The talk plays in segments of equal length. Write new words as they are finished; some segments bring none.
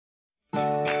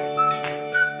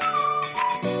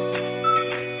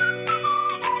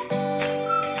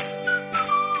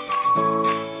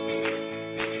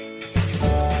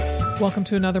Welcome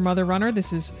to another Mother Runner.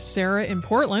 This is Sarah in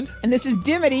Portland. And this is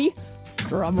Dimity.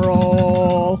 Drum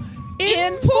roll.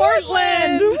 In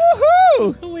Portland!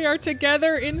 Woohoo! We are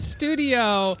together in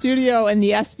studio. Studio in the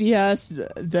SBS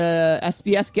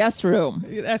guest room.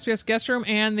 SBS guest room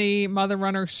and the Mother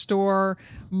Runner store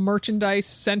merchandise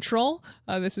central.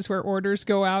 This is where orders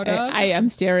go out of. I am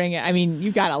staring at,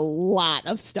 you got a lot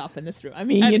of stuff in this room.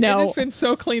 And it's been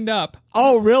so cleaned up.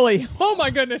 Oh, really? Oh my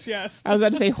goodness, yes. I was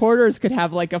about to say hoarders could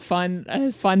have like a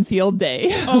fun field day.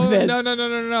 Oh,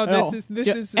 no. This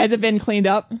is. Has it been cleaned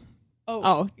up?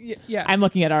 Oh, yes. I'm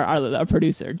looking at our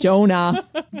producer, Jonah.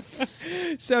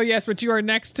 So, yes, but you are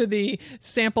next to the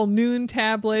sample Noon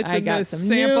tablets. I and got the some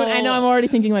sample Noon. I know I'm already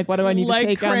thinking, like, what do I need to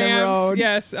take cramps, on the road?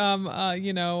 Yes,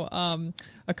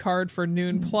 a card for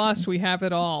Noon Plus. We have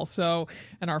it all. So,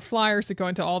 and our flyers that go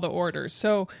into all the orders.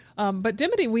 So, but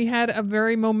Dimity, we had a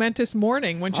very momentous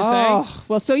morning, wouldn't you say? Oh,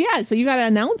 well, so you got to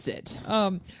announce it.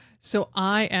 So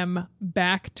I am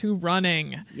back to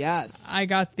running. Yes. I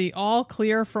got the all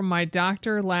clear from my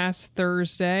doctor last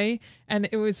Thursday, and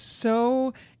it was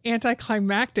so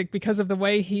anticlimactic because of the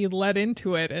way he led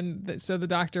into it. And so the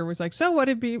doctor was like, so what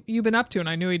have you been up to? And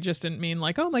I knew he just didn't mean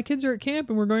like, oh, my kids are at camp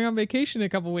and we're going on vacation in a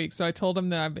couple weeks. So I told him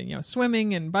that I've been,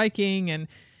 swimming and biking and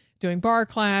doing bar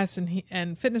class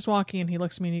and fitness walking. And he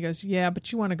looks at me and he goes, yeah,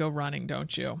 but you want to go running,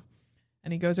 don't you?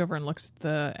 And he goes over and looks at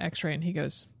the x-ray and he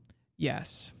goes,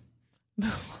 yes.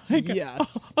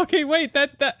 Yes. Oh, okay, wait,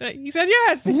 that he said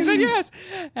yes. He said yes.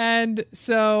 And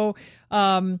so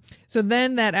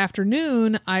then that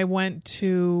afternoon I went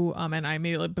to and I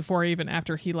immediately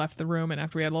after he left the room and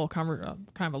after we had a little kind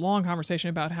of a long conversation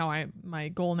about how my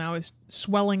goal now is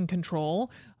swelling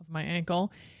control of my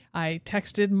ankle. I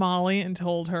texted Molly and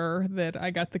told her that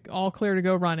I got the all clear to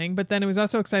go running, but then it was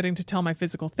also exciting to tell my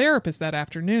physical therapist that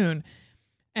afternoon.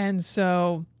 And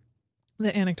so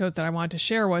the anecdote that I wanted to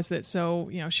share was that,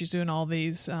 she's doing all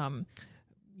these,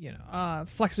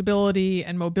 flexibility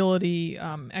and mobility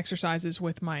exercises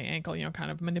with my ankle,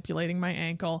 kind of manipulating my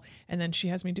ankle. And then she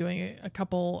has me doing a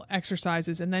couple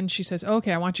exercises. And then she says,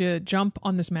 okay, I want you to jump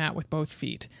on this mat with both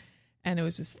feet. And it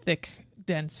was this thick,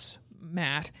 dense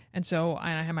mat. And so I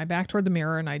had my back toward the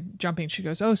mirror and I jumping. She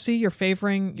goes, oh, see, you're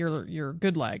favoring your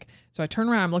good leg. So I turn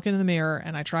around, I'm looking in the mirror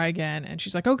and I try again. And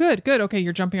she's like, oh, good. Okay,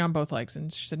 you're jumping on both legs.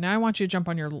 And she said, now I want you to jump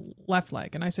on your left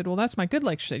leg. And I said, well, that's my good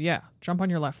leg. She said, yeah, jump on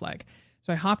your left leg.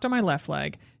 So I hopped on my left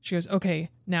leg. She goes, okay,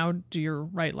 now do your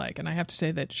right leg. And I have to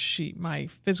say that my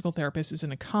physical therapist is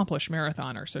an accomplished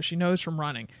marathoner. So she knows from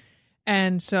running.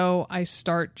 And so I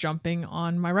start jumping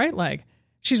on my right leg.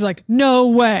 She's like, no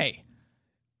way.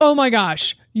 Oh my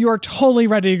gosh, you are totally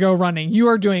ready to go running. You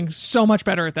are doing so much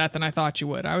better at that than I thought you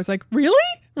would. I was like, really?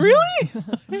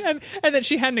 and then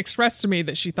she hadn't expressed to me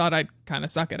that she thought I'd kind of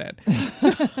suck at it.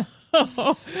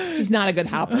 So, she's not a good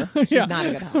hopper. She's not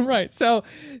a good hopper. Right. So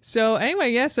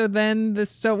anyway, yeah. So then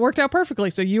it worked out perfectly.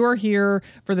 So you are here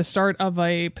for the start of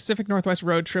a Pacific Northwest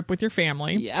road trip with your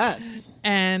family. Yes.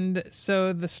 And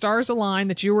so the stars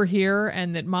aligned that you were here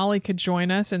and that Molly could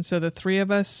join us. And so the three of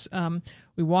us,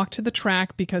 we walked to the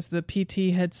track because the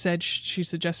PT had said she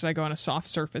suggested I go on a soft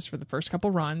surface for the first couple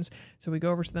runs. So we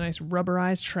go over to the nice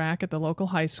rubberized track at the local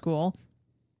high school.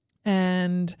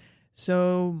 And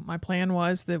so my plan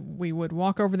was that we would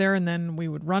walk over there and then we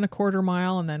would run a quarter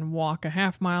mile and then walk a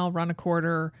half mile, run a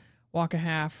quarter, walk a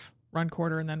half, run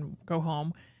quarter, and then go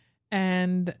home.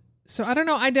 And so I don't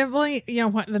know. I definitely,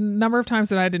 the number of times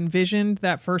that I'd envisioned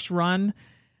that first run,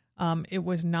 it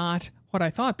was not what I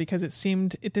thought because it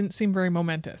didn't seem very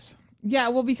momentous. Yeah,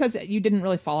 well, because you didn't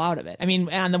really fall out of it.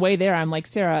 On the way there, I'm like,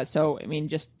 Sarah, so,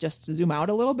 just to zoom out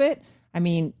a little bit,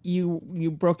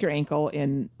 you broke your ankle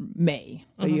in May.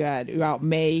 So you're out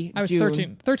May, I was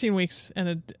June. 13 weeks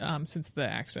since the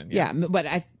accident. Yeah,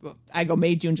 but I go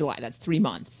May, June, July. That's 3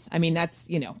 months. That's,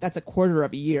 that's a quarter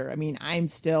of a year. I'm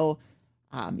still,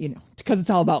 because it's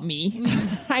all about me.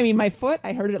 My foot,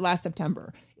 I hurt it last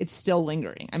September. It's still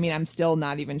lingering. I'm still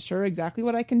not even sure exactly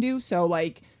what I can do. So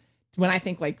when I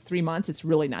think 3 months, it's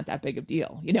really not that big of a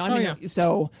deal.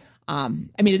 So,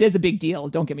 it is a big deal.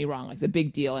 Don't get me wrong. It's a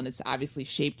big deal and it's obviously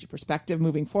shaped your perspective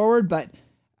moving forward. But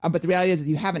the reality is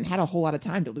you haven't had a whole lot of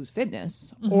time to lose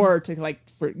fitness or to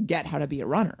forget how to be a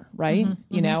runner. Right.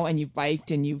 And you've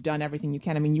biked and you've done everything you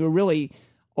can. You were really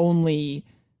only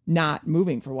not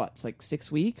moving for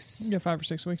 6 weeks? Yeah, 5 or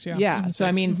 6 weeks. Yeah. Yeah.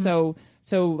 So,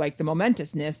 so the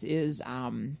momentousness is,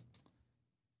 I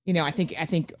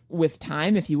think with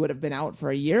time, if you would have been out for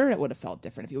a year, it would have felt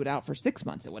different. If you would have been out for 6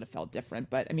 months, it would have felt different.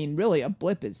 But really a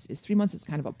blip is 3 months is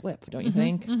kind of a blip, don't you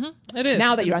think? It is.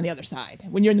 Now that you're on the other side,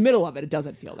 when you're in the middle of it, it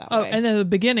doesn't feel that way. And in the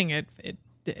beginning, it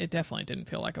it definitely didn't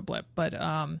feel like a blip. But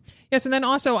yes, and then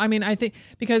also, I mean, I think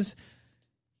because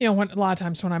a lot of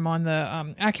times when I'm on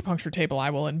the acupuncture table,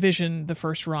 I will envision the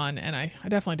first run, and I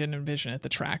definitely didn't envision at the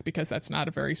track because that's not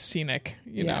a very scenic,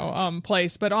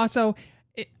 place. But also,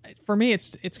 for me,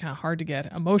 it's kind of hard to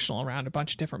get emotional around a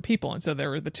bunch of different people. And so there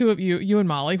were the two of you and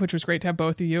Molly, which was great to have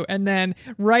both of you. And then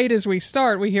right as we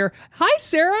start, we hear, "Hi,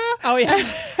 Sarah." Oh, yeah.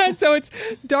 And so it's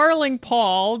darling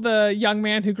Paul, the young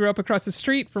man who grew up across the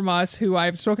street from us, who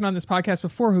I've spoken on this podcast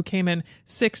before, who came in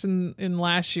sixth in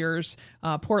last year's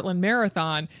Portland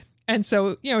Marathon. And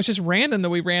so, it's just random that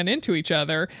we ran into each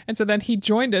other. And so then he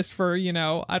joined us for,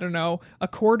 I don't know, a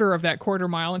quarter of that quarter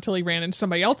mile until he ran into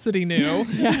somebody else that he knew.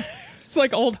 Yeah. It's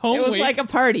like old home week. It was week. like a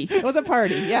party. It was a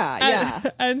party. Yeah.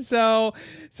 And so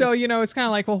it's kind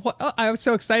of like, well, I was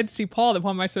so excited to see Paul that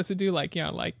what am I supposed to do? Like, be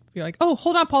like, oh,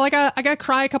 hold on, Paul. I got to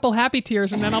cry a couple happy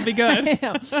tears and then I'll be good.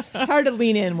 It's hard to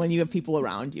lean in when you have people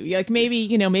around you. Like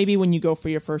maybe when you go for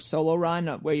your first solo run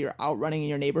where you're out running in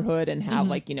your neighborhood and have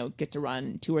get to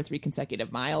run 2 or 3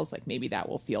 consecutive miles, like maybe that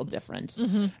will feel different.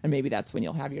 And maybe that's when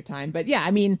you'll have your time. But yeah,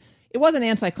 I mean, it wasn't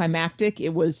anticlimactic.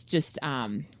 It was just,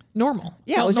 normal.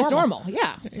 Yeah, it was just normal.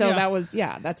 Yeah. So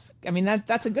that's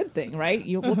a good thing, right?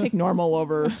 We'll take normal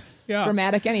over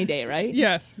dramatic any day, right?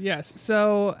 Yes.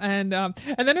 So, and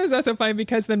then it was also funny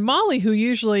because then Molly, who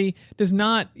usually does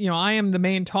not, I am the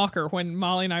main talker when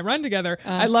Molly and I run together.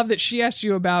 I love that she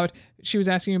was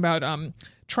asking about,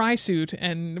 tri-suit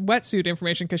and wetsuit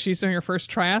information because she's doing her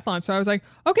first triathlon. So I was like,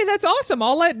 okay, that's awesome.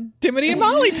 I'll let Dimity and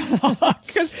Molly talk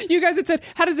because you guys had said,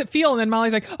 how does it feel? And then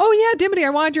Molly's like, oh yeah, Dimity, I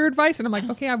wanted your advice. And I'm like,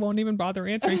 okay, I won't even bother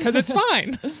answering because it's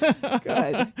fine.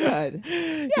 Good.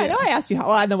 Yeah, no, I asked you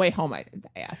on the way home, I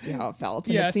asked you how it felt.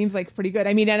 And it seems like pretty good.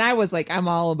 I mean, and I was like, I'm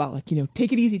all about like,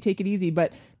 take it easy.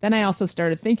 But then I also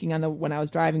started thinking when I was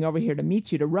driving over here to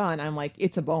meet you to run, I'm like,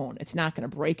 it's a bone. It's not going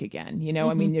to break again.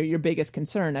 I mean, your biggest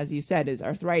concern, as you said, is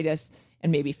arthritis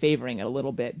and maybe favoring it a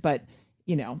little bit. But,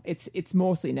 it's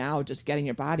mostly now just getting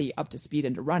your body up to speed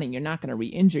into running. You're not going to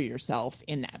re-injure yourself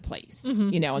in that place,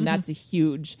 and that's a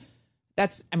huge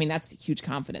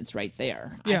confidence right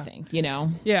there, I think,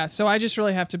 Yeah, so I just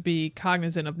really have to be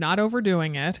cognizant of not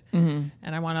overdoing it. And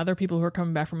I want other people who are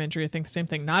coming back from injury to think the same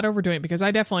thing, not overdoing it, because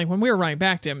I definitely, when we were running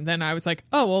back to him, then I was like,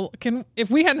 oh, well, if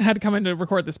we hadn't had to come in to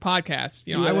record this podcast,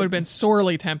 I would have been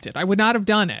sorely tempted. I would not have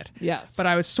done it. Yes. But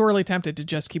I was sorely tempted to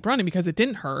just keep running because it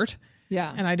didn't hurt.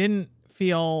 Yeah. And I didn't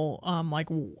feel like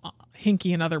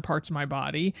hinky in other parts of my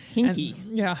body. Hinky.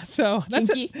 So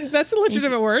that's a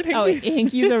legitimate word. Hinky. Oh,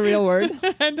 hinky is a real word.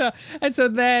 and so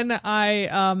then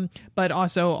I but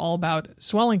also all about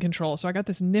swelling control. So I got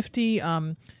this nifty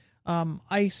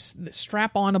ice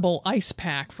strap-onable ice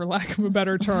pack, for lack of a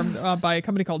better term, by a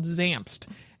company called Zamst.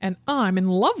 And I'm in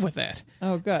love with it.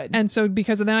 Oh, good. And so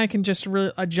because of that, I can just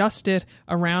really adjust it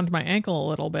around my ankle a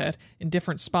little bit in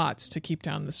different spots to keep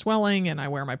down the swelling. And I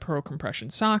wear my Pro Compression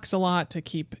socks a lot to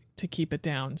keep it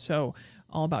down. So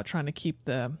all about trying to keep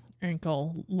the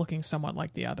ankle looking somewhat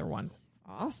like the other one.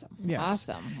 Awesome. Yes.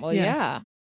 Awesome. Well, yeah.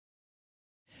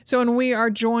 So, and we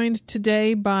are joined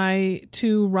today by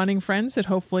 2 running friends that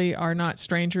hopefully are not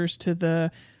strangers to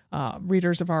the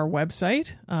readers of our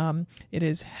website. It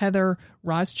is Heather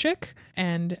Roszczyk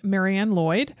and Marianne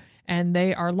Lloyd, and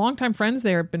they are longtime friends.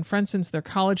 They have been friends since their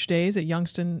college days at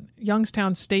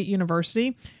Youngstown State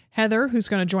University. Heather, who's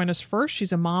going to join us first,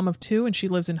 she's a mom of 2, and she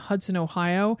lives in Hudson,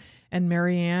 Ohio, and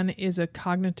Marianne is a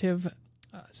cognitive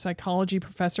psychology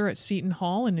professor at Seton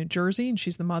Hall in New Jersey, and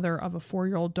she's the mother of a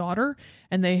 4-year-old daughter,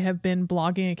 and they have been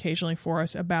blogging occasionally for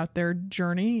us about their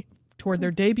journey toward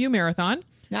their debut marathon.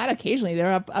 Not occasionally.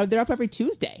 They're up every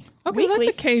Tuesday. Okay, weekly. well, that's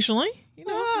occasionally.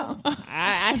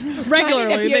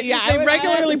 Regularly. I mean, they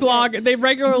regularly blog. They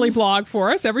regularly blog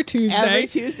for us every Tuesday. Every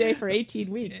Tuesday for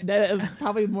 18 weeks. That is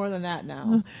probably more than that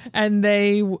now. And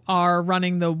they are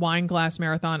running the Wine Glass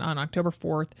Marathon on October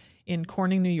 4th in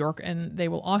Corning, New York, and they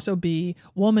will also be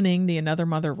womaning the Another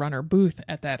Mother Runner booth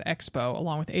at that expo,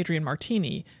 along with Adrian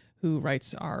Martini, who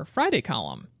writes our Friday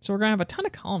column. So we're going to have a ton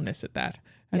of columnists at that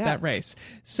race.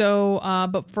 So,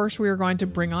 but first we are going to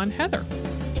bring on Heather.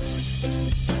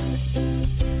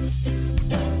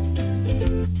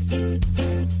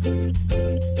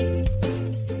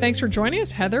 Thanks for joining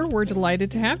us, Heather. We're delighted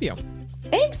to have you.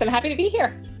 Thanks. I'm happy to be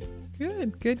here.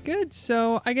 Good.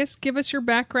 So I guess give us your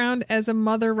background as a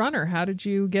mother runner. How did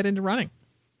you get into running?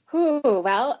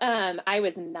 Well, I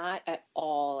was not at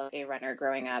all a runner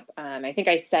growing up. I think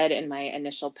I said in my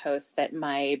initial post that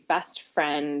my best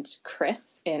friend,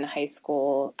 Chris, in high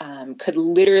school, could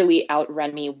literally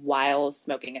outrun me while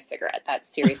smoking a cigarette. That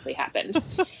seriously happened.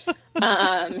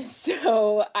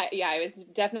 So I was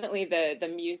definitely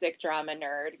the music drama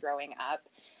nerd growing up.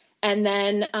 And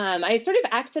then I sort of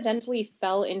accidentally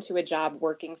fell into a job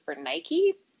working for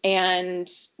Nike. And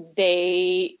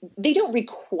they don't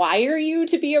require you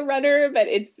to be a runner, but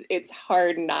it's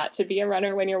hard not to be a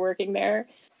runner when you're working there.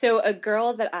 So a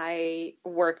girl that I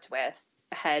worked with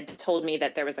had told me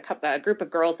that there was a group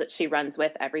of girls that she runs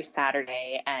with every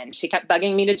Saturday, and she kept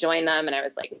bugging me to join them. And I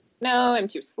was like, no, I'm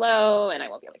too slow and I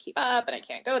won't be able to keep up and I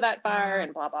can't go that far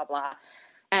and blah, blah, blah.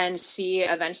 And she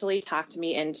eventually talked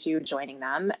me into joining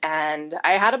them, and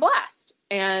I had a blast.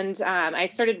 And I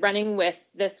started running with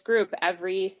this group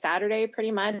every Saturday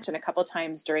pretty much, and a couple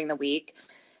times during the week,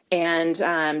 and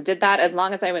did that as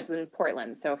long as I was in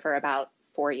Portland. So for about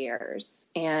 4 years.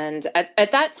 And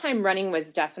at that time, running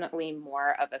was definitely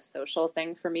more of a social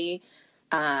thing for me.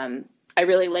 I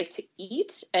really like to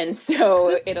eat, and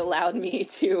so it allowed me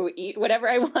to eat whatever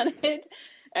I wanted.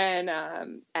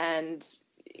 And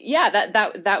yeah,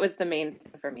 that was the main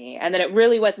thing for me. And then it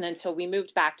really wasn't until we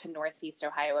moved back to Northeast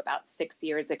Ohio about 6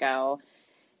 years ago,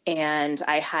 and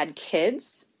I had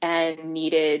kids and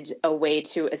needed a way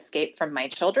to escape from my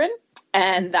children.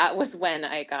 And that was when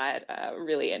I got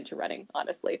really into running,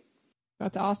 honestly.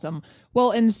 That's awesome.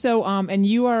 Well, and so, and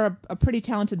you are a pretty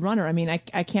talented runner. I mean, I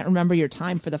can't remember your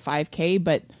time for the 5K,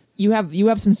 but you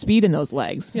have some speed in those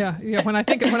legs. Yeah. When I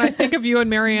think of you and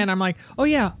Marianne, I'm like, oh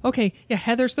yeah, okay, yeah,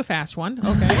 Heather's the fast one.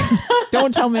 Okay.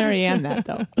 Don't tell Marianne that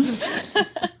though.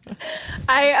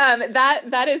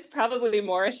 That is probably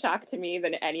more a shock to me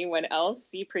than anyone else.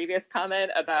 See previous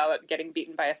comment about getting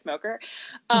beaten by a smoker.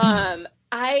 I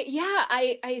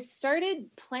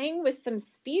started playing with some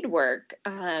speed work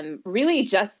really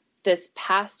just this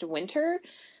past winter.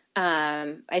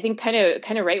 I think kind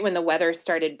of right when the weather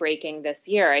started breaking this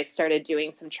year, I started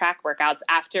doing some track workouts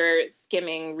after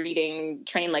skimming, reading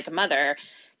Train Like a Mother.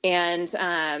 And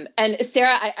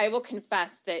Sarah, I will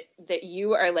confess that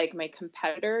you are like my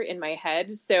competitor in my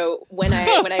head. So when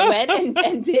I went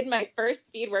and did my first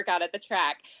speed workout at the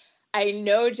track, I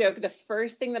no joke, the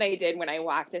first thing that I did when I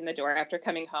walked in the door after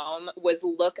coming home was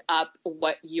look up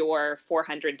what your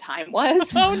 400 time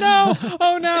was.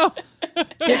 Oh no.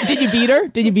 Did you beat her?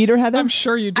 Did you beat her, Heather? I'm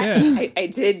sure you did. I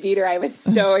did beat her. I was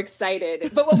so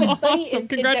excited. But what was funny Awesome. is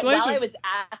that while I was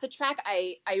at the track,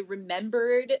 I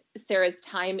remembered Sarah's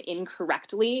time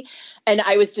incorrectly. And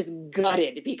I was just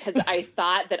gutted because I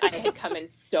thought that I had come in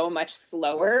so much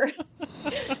slower.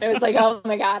 I was like, oh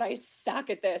my God, I suck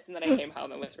at this. And then I came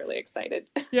home and was really excited.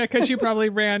 Yeah, because you probably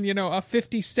ran, a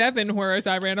 57, whereas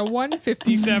I ran a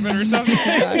 157 or something.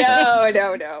 No,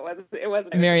 it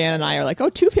wasn't. Marianne and I are like,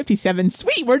 257,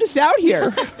 sweet, we're just out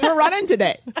here. We're running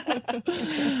today.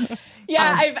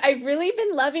 Yeah, I've really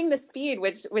been loving the speed,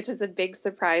 which is a big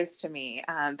surprise to me.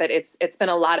 But it's been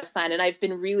a lot of fun, and I've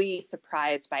been really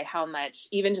surprised by how much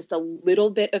even just a little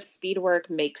bit of speed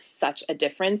work makes such a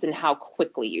difference in how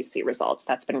quickly you see results.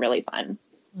 That's been really fun.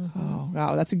 Oh,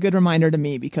 wow. That's a good reminder to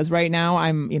me because right now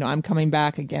I'm coming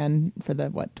back again for the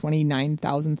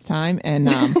 29,000th time. And,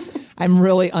 I'm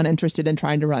really uninterested in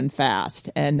trying to run fast.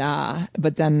 And,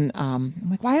 but then, I'm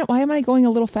like, why am I going a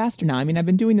little faster now? I mean, I've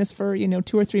been doing this for,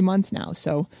 2 or 3 months now.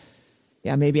 So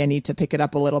yeah, maybe I need to pick it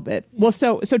up a little bit. Well,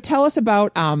 so tell us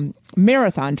about,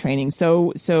 marathon training.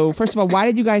 So first of all, why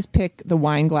did you guys pick the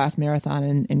Wine Glass Marathon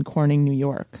in Corning, New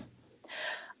York?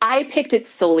 I picked it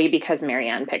solely because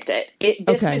Marianne picked it.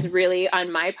 This was really,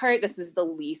 on my part, this was the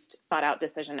least thought out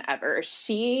decision ever.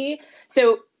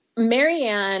 So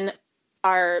Marianne,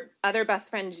 our other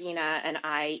best friend Gina, and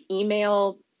I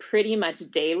email pretty much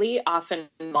daily, often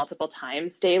multiple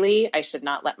times daily. I should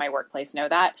not let my workplace know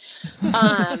that.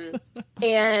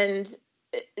 And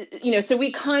so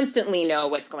we constantly know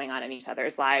what's going on in each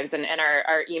other's lives, and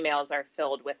our emails are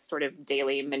filled with sort of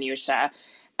daily minutia.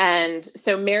 And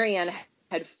so Marianne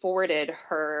had forwarded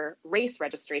her race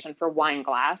registration for Wine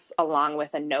Glass along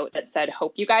with a note that said,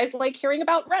 hope you guys like hearing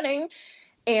about running.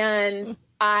 And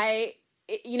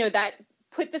that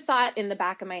put the thought in the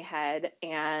back of my head,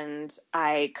 and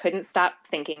I couldn't stop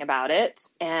thinking about it.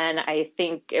 And I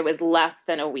think it was less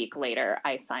than a week later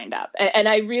I signed up. And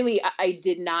I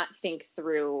did not think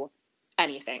through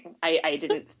anything. I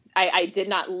did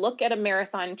not look at a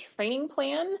marathon training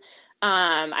plan.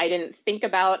 I didn't think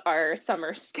about our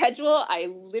summer schedule. I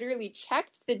literally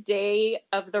checked the day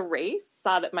of the race,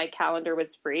 saw that my calendar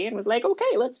was free, and was like,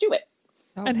 okay, let's do it.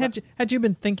 And had you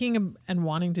been thinking and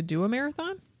wanting to do a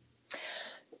marathon?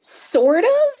 Sort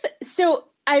of. So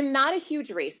I'm not a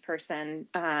huge race person.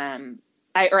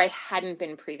 I hadn't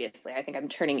been previously. I think I'm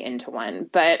turning into one,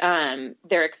 but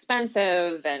they're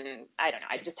expensive, and I don't know.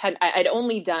 I'd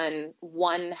only done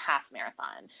one half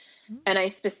marathon, and I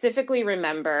specifically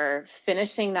remember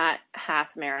finishing that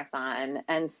half marathon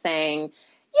and saying,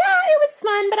 Yeah, it was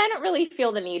fun, but I don't really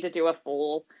feel the need to do a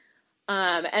full.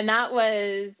 And that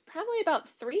was probably about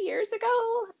 3 years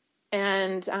ago.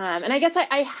 And I guess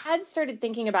I had started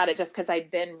thinking about it just because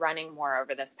I'd been running more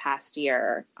over this past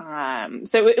year.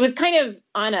 So it was kind of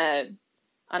on a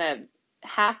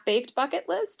half-baked bucket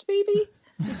list, maybe.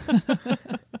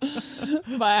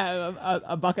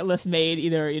 A bucket list made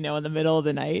either, in the middle of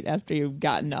the night after you've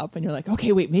gotten up and you're like,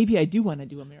 okay, wait, maybe I do want to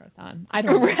do a marathon. I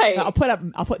don't know. Right.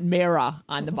 I'll put Mara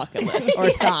on the bucket list or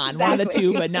Yeah, Thon, one of the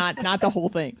exactly. two, but not the whole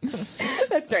thing.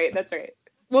 That's right.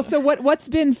 Well, so what's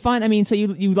been fun? I mean, so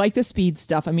you like the speed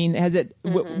stuff. I mean, has it,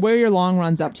 where are your long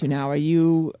runs up to now? Are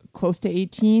you close to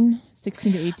 18,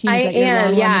 16 to 18? I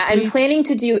am. Yeah. I'm week? planning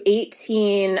to do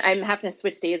 18. I'm having to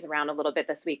switch days around a little bit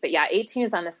this week, but yeah, 18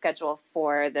 is on the schedule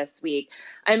for this week.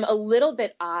 I'm a little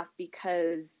bit off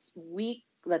because week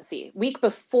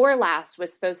before last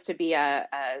was supposed to be a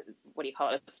what do you call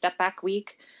it? A step back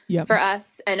week for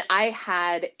us. And I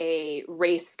had a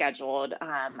race scheduled.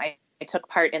 I took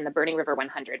part in the Burning River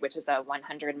 100, which is a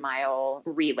 100-mile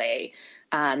relay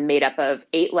made up of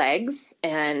 8 legs.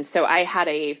 And so I had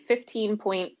a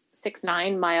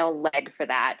 15.69-mile leg for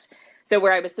that. So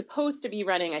where I was supposed to be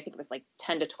running, I think it was like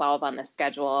 10 to 12 on the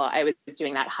schedule, I was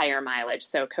doing that higher mileage.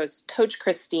 So Coach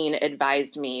Christine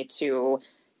advised me to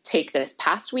take this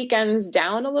past weekend's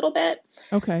down a little bit.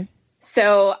 Okay.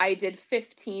 So I did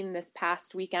 15 this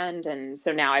past weekend. And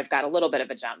so now I've got a little bit of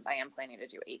a jump. I am planning to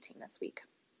do 18 this week.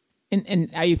 And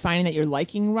are you finding that you're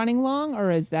liking running long,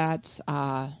 or is that,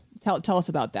 tell us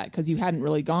about that, because you hadn't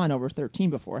really gone over 13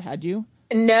 before, had you?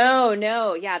 No.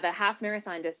 Yeah, the half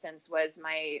marathon distance was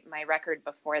my record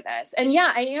before this. And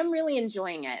yeah, I am really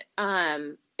enjoying it.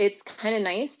 It's kind of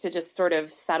nice to just sort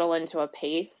of settle into a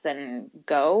pace and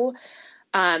go.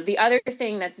 The other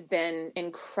thing that's been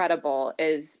incredible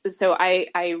is, so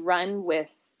I run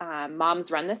with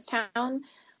Moms Run This Town.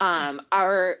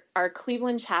 Our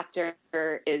Cleveland chapter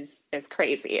is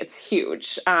crazy. It's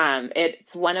huge.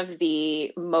 It's one of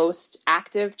the most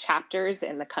active chapters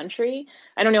in the country.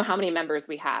 I don't know how many members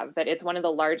we have, but it's one of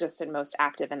the largest and most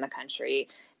active in the country.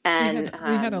 And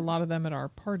we had a lot of them at our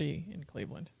party in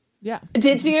Cleveland. Yeah.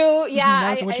 Did you?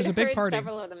 Yeah. Which is a big heard party.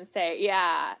 Several of them say,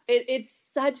 yeah, it's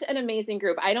such an amazing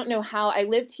group. I don't know how. I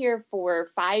lived here for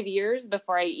 5 years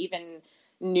before I even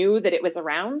knew that it was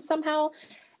around somehow.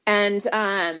 And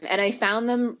I found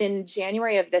them in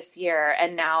January of this year,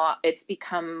 and now it's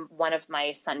become one of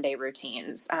my Sunday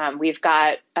routines. We've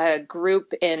got a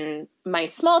group in my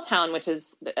small town, which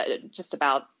is just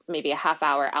about maybe a half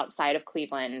hour outside of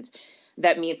Cleveland,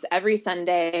 that meets every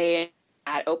Sunday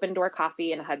at Open Door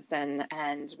Coffee in Hudson.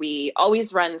 And we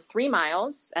always run 3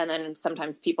 miles. And then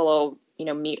sometimes people will,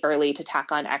 meet early to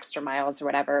tack on extra miles or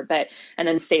whatever, and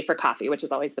then stay for coffee, which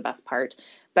is always the best part.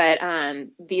 But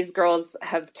these girls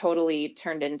have totally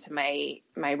turned into my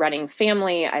running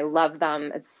family. I love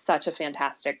them. It's such a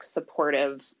fantastic,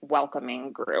 supportive,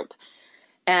 welcoming group.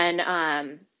 And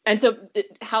so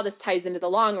how this ties into the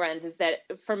long runs is that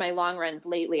for my long runs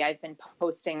lately, I've been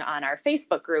posting on our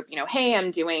Facebook group, hey,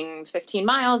 I'm doing 15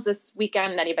 miles this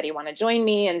weekend. Anybody want to join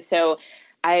me? And so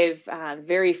I've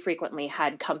very frequently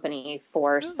had company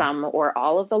for some or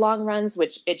all of the long runs,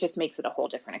 which it just makes it a whole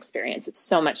different experience. It's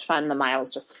so much fun. The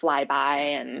miles just fly by.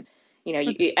 And,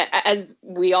 you, as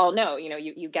we all know,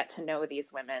 you get to know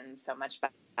these women so much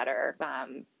better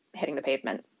hitting the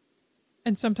pavement.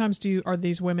 And sometimes are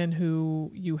these women who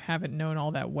you haven't known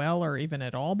all that well or even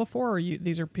at all before, or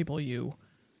these are people you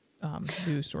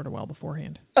knew sort of well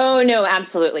beforehand? Oh, no,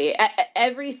 absolutely.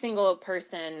 Every single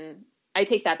person, I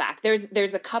take that back.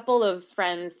 There's a couple of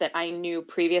friends that I knew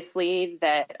previously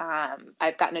that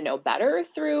I've gotten to know better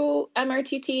through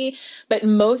MRTT, but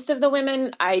most of the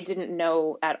women I didn't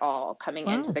know at all coming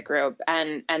into the group,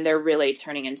 and they're really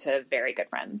turning into very good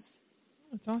friends.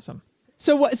 That's awesome.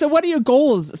 So what are your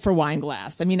goals for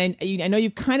Wineglass? I mean, I know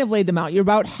you've kind of laid them out. You're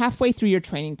about halfway through your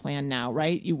training plan now,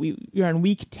 right? You're on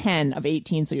week 10 of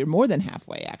 18, so you're more than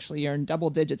halfway, actually. You're in double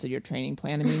digits of your training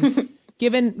plan. I mean,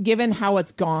 given how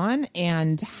it's gone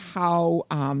and how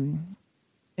and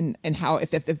how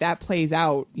if that plays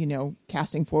out,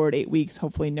 casting forward 8 weeks,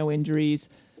 hopefully no injuries,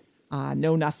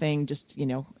 no nothing, just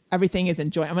everything is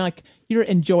enjoying. I mean, like, you're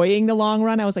enjoying the long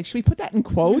run. I was like, should we put that in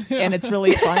quotes? And it's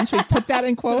really fun. Should we put that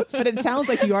in quotes? But it sounds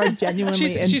like you are genuinely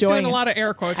enjoying. She's doing a lot of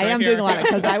air quotes. I am doing a lot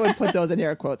because I would put those in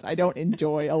air quotes. I don't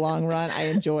enjoy a long run. I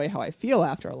enjoy how I feel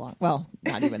after a long. Well,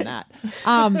 not even that.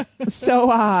 So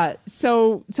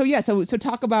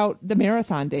talk about the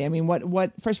marathon day. I mean,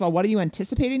 what? First of all, what are you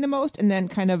anticipating the most? And then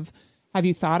kind of, have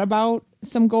you thought about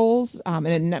some goals?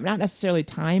 And not necessarily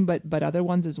time, but other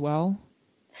ones as well.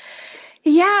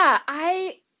 Yeah,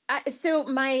 I So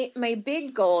my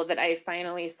big goal that I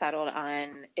finally settled on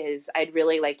is I'd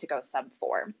really like to go sub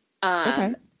 4.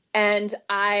 Okay. And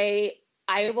I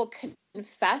will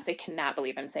confess, I cannot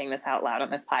believe I'm saying this out loud on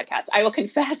this podcast. I will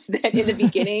confess that in the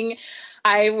beginning,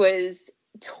 I was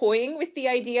toying with the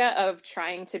idea of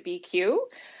trying to BQ.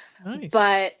 Nice.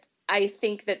 But I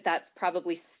think that that's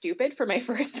probably stupid for my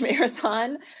first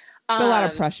marathon. It's a lot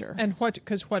of pressure. And what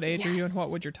age are you and what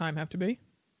would your time have to be?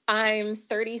 I'm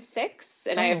 36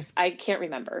 and I can't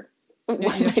remember. You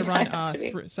have to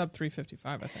run sub 3:55,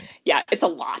 I think. Yeah, it's a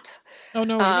lot. Oh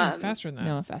no, even faster than that.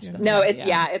 No, faster than No,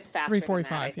 that. it's faster.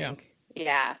 3:45.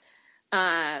 Yeah.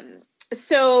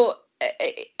 So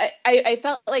I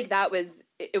felt like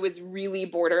it was really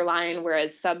borderline,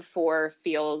 whereas sub 4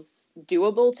 feels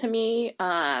doable to me.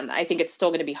 I think it's still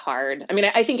going to be hard. I mean,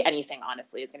 I think anything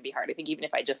honestly is going to be hard. I think even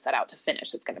if I just set out to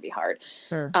finish, it's going to be hard.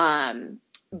 Sure.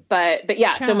 But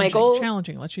yeah, so my goal,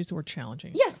 challenging. Let's use the word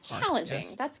challenging. Yes, challenging.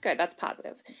 Yes. That's good. That's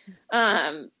positive.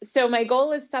 So my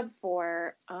goal is sub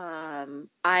 4.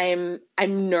 I'm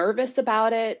nervous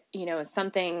about it. You know,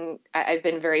 something I've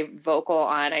been very vocal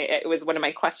on. It was one of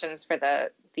my questions for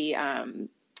the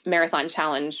Marathon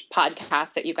Challenge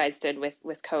podcast that you guys did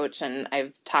with Coach, and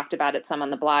I've talked about it some on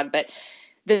the blog. But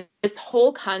this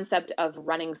whole concept of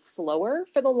running slower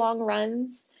for the long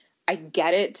runs, I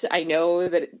get it. I know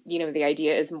that, you know, the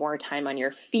idea is more time on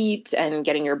your feet and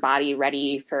getting your body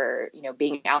ready for, you know,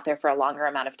 being out there for a longer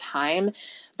amount of time.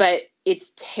 But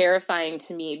it's terrifying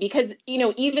to me because, you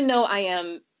know, even though I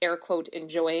am air quote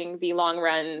enjoying the long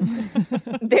runs,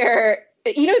 they're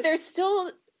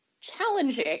still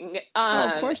challenging.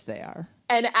 Of course they are.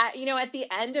 And at the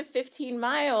end of 15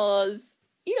 miles,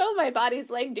 you know, my body's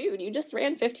like, dude, you just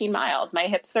ran 15 miles. My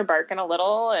hips are barking a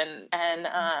little. And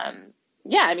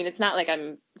yeah, I mean, it's not like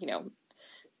I'm, you know,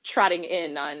 trotting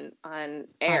in on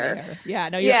air. Yeah,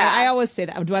 no, I always say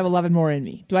that. Do I have 11 more in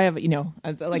me? Do I have, you know,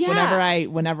 like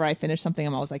whenever I finish something,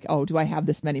 I'm always like, oh, do I have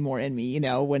this many more in me? You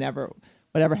know, whatever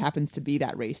happens to be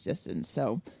that race distance.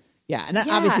 So yeah. And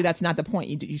obviously that's not the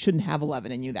point. You shouldn't have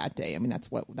 11 in you that day. I mean,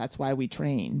 that's why we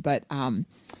train. But,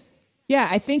 yeah,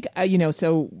 I think, you know,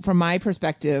 so from my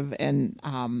perspective, and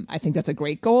I think that's a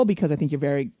great goal because I think you're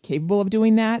very capable of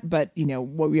doing that. But, you know,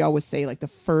 what we always say, like the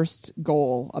first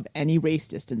goal of any race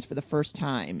distance for the first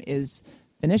time is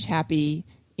finish happy,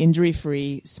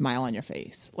 injury-free, smile on your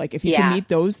face. Like if you can meet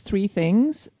those 3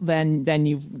 things, then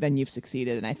you've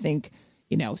succeeded. And I think,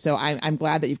 you know, so I'm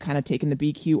glad that you've kind of taken the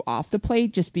BQ off the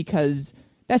plate just because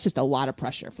that's just a lot of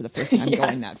pressure for the first time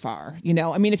going that far. You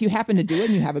know, I mean, if you happen to do it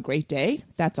and you have a great day,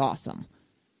 that's awesome.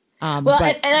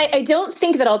 I don't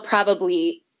think that I'll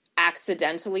probably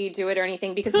accidentally do it or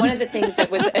anything because one of the things that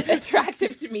was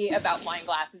attractive to me about Wine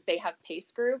Glass is they have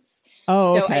pace groups.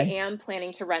 Oh, okay. So I am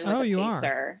planning to run with a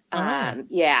pacer.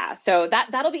 Yeah. So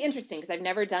that'll be interesting because I've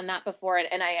never done that before.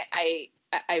 And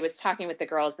I was talking with the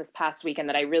girls this past weekend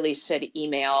that I really should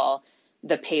email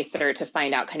the pacer to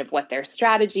find out kind of what their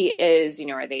strategy is. You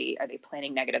know, are they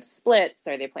planning negative splits?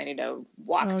 Are they planning to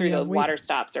walk through the water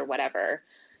stops or whatever?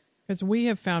 Because we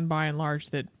have found by and large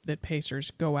that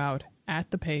pacers go out at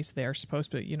the pace they're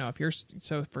supposed to. You know,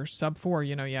 so for sub 4,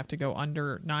 you know, you have to go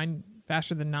under 9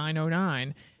 faster than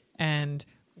 9:09, and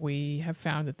we have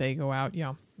found that they go out, you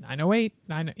know, 9:08,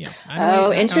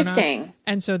 9:08. Interesting.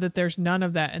 And so that there's none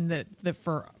of that, and that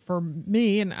for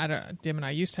me, and Dim and I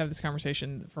used to have this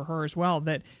conversation for her as well,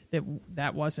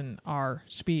 that wasn't our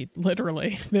speed,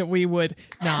 literally, that we would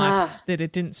not, that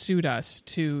it didn't suit us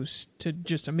to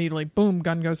just immediately, boom,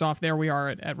 gun goes off, there we are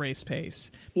at race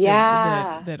pace.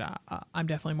 Yeah. That I'm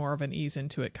definitely more of an ease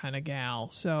into it kind of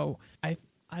gal. So I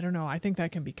don't know, I think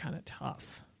that can be kind of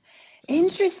tough.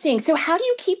 Interesting. So how do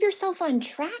you keep yourself on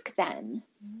track then?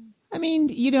 I mean,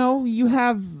 you know, you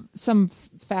have some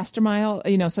faster mile,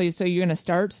 you know, so you're going to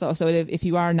start. So if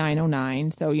you are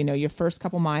 9:09, so, you know, your first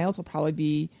couple miles will probably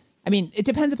be, I mean, it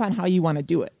depends upon how you want to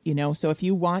do it, you know. So if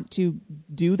you want to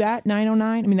do that 9:09,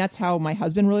 I mean, that's how my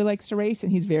husband really likes to race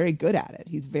and he's very good at it.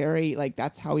 He's very, like,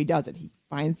 that's how he does it. He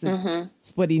finds the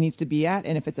split he needs to be at.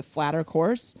 And if it's a flatter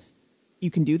course,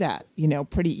 you can do that, you know,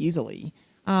 pretty easily.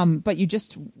 But you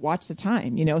just watch the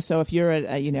time, you know. So if you're at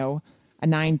a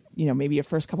 9, you know, maybe your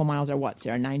first couple miles are what,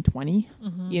 Sarah, 9:20,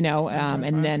 you know,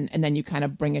 and then you kind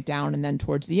of bring it down, and then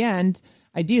towards the end,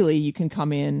 ideally you can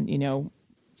come in, you know,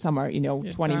 somewhere, you know,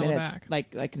 20 minutes,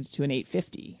 like to an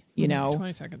 8:50, you know,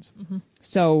 20 seconds.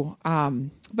 So,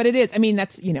 but it is, I mean,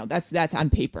 that's, you know, that's on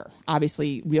paper.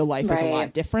 Obviously real life is a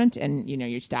lot different, and, you know,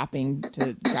 you're stopping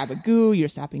to grab a goo, you're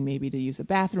stopping maybe to use the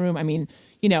bathroom. I mean,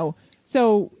 you know,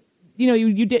 so, you know,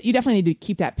 you definitely need to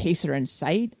keep that pacer in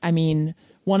sight. I mean,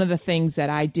 one of the things that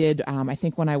I did, I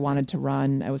think when I wanted to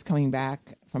run, I was coming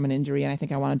back from an injury, and I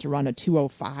think I wanted to run a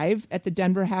 2:05 at the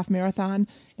Denver half marathon.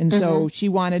 And so she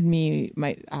wanted me,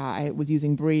 I was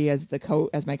using Bree as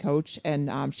my coach,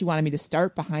 and she wanted me to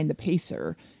start behind the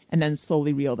pacer and then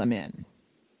slowly reel them in.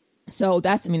 So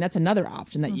that's another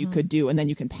option that you could do, and then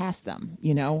you can pass them,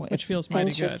 which feels mighty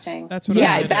good. That's what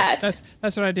I did. bet.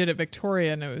 That's what I did at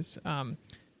Victoria, and it was and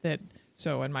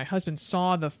my husband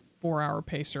saw the 4-hour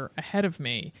pacer ahead of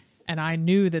me, and I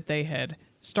knew that they had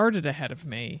started ahead of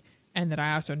me, and that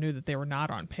I also knew that they were not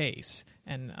on pace.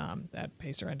 And that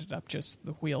pacer ended up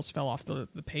the wheels fell off the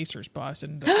pacer's bus,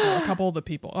 and there were a couple of the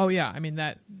people. Oh yeah, I mean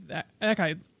that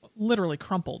guy literally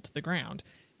crumpled to the ground.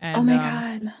 And, oh my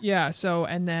God. Yeah. So,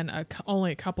 and then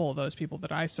only a couple of those people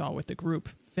that I saw with the group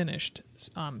finished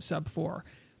sub 4.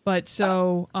 But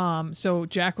so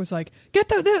Jack was like, get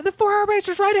the 4-hour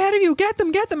racers right ahead of you. Get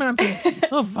them. And I'm thinking,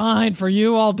 oh, fine for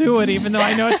you. I'll do it, even though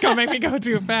I know it's going to make me go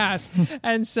too fast.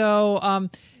 And so,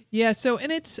 so,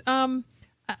 and it's, I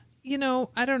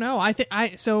don't know. I think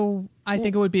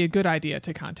it would be a good idea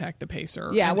to contact the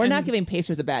pacer. Yeah. We're not giving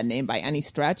pacers a bad name by any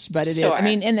stretch, but it Sure. is. I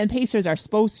mean, and then pacers are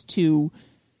supposed to,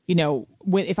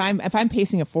 if I'm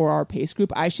pacing a 4-hour pace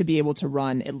group, I should be able to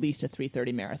run at least a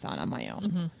 3:30 marathon on my own.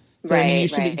 Mm-hmm. So I mean,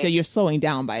 so you're slowing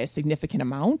down by a significant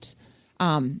amount.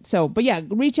 But yeah,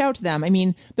 reach out to them. I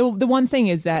mean, the one thing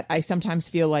is that I sometimes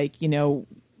feel like, and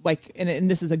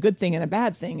this is a good thing and a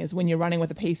bad thing, is when you're running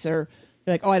with a pacer,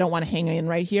 you're like, oh, I don't want to hang in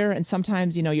right here. And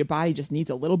sometimes, your body just needs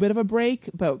a little bit of a break.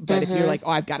 But if you're like,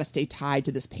 oh, I've got to stay tied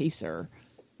to this pacer,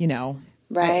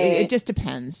 right. It just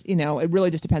depends. It really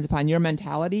just depends upon your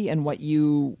mentality and what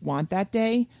you want that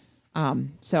day.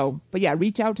 But yeah,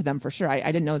 reach out to them for sure. I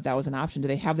didn't know that was an option. Do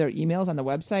they have their emails on the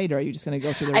website, or are you just going to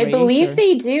go through the race? I believe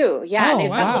they do. Yeah. They've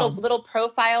got wow. little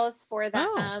profiles for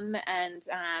them. And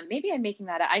maybe I'm making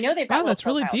that up. I know they've got little that's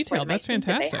really profiles detailed. That's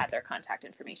fantastic. They had their contact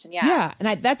information. Yeah. Yeah.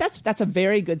 And that's a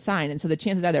very good sign. And so the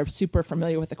chances are they're super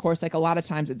familiar with the course. Like a lot of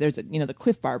times there's the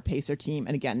Cliff Bar pacer team.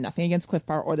 And again, nothing against Cliff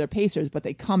Bar or their pacers, but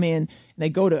they come in and they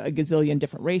go to a gazillion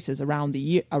different races around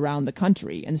the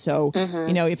country. And so,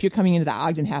 if you're coming into the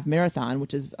Ogden Half Marathon,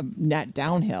 which is a net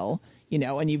downhill,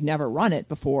 and you've never run it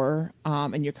before,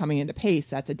 and you're coming into pace,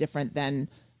 that's a different than,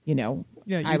 Eugene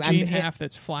half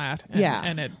that's flat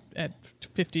and at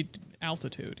 50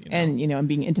 altitude. And, and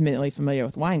being intimately familiar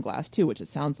with Wineglass too, which it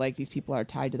sounds like these people are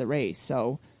tied to the race.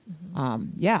 So,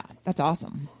 that's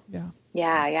awesome. Yeah.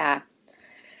 Yeah.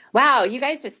 Wow, you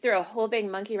guys just threw a whole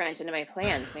big monkey wrench into my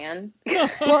plans, man.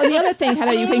 Well, and the other thing,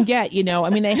 Heather, you can get,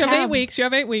 they have 8 weeks. You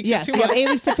have 8 weeks. Yes, you have 8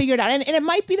 weeks to figure it out. And it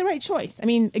might be the right choice. I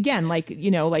mean, again,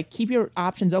 keep your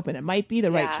options open. It might be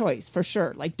the right choice for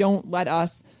sure. Like, don't let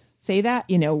us say that,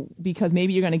 because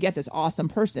maybe you're going to get this awesome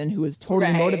person who is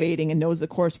totally motivating and knows the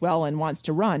course well and wants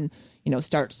to run,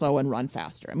 start slow and run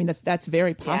faster. I mean, that's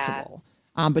very possible.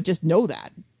 But just know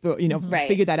that,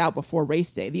 figure that out before race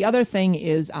day. The other thing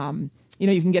is,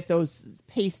 you can get those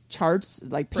pace charts,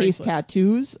 like pace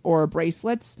tattoos or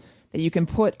bracelets that you can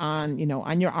put on,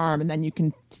 on your arm, and then you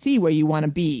can see where you want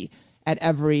to be at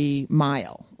every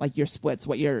mile, like your splits,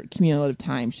 what your cumulative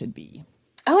time should be.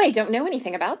 Oh, I don't know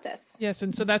anything about this. Yes,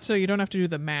 and so that's so you don't have to do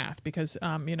the math because,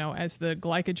 as the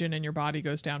glycogen in your body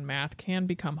goes down, math can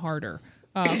become harder.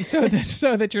 So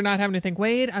that you're not having to think,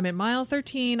 wait, I'm at mile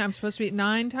 13. I'm supposed to be at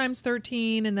 9 times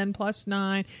 13 and then plus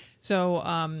 9. So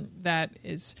that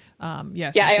is,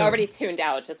 yes. Yeah, I already tuned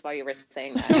out just while you were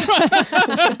saying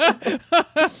that.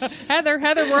 Heather,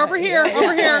 we're over here.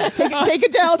 Take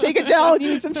a gel. You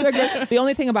need some sugar. The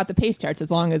only thing about the pace charts,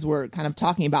 as long as we're kind of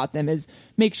talking about them, is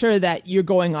make sure that you're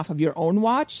going off of your own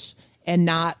watch and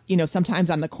not, sometimes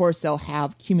on the course they'll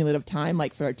have cumulative time,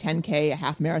 like for a 10K, a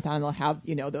half marathon, they'll have,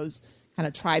 those kind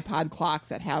of tripod clocks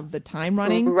that have the time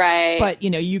running. Right. But,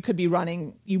 you could be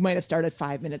running, you might have started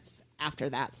 5 minutes after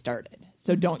that started.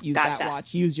 So don't use that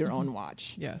watch. Use your own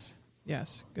watch. Yes.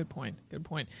 Good point.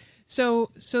 So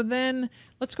then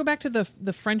let's go back to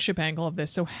the friendship angle of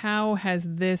this. So how has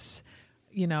this,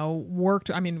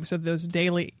 worked? I mean, so those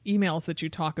daily emails that you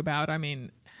talk about, I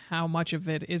mean, how much of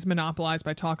it is monopolized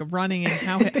by talk of running, and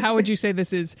how would you say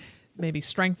this is maybe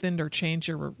strengthened or changed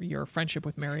your friendship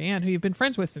with Marianne, who you've been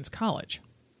friends with since college?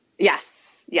 Yes.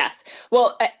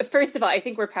 Well, first of all, I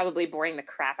think we're probably boring the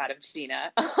crap out of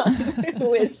Gina.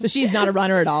 So she's not a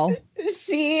runner at all?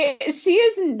 She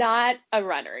is not a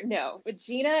runner. No, but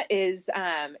Gina is,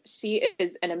 she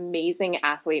is an amazing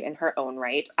athlete in her own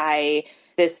right.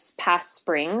 This past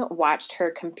spring, watched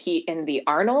her compete in the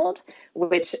Arnold,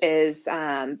 which is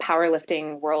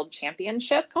powerlifting world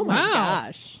championship. Oh my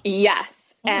gosh.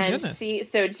 Yes. Oh my and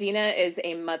goodness. so Gina is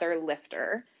a mother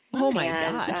lifter. Oh my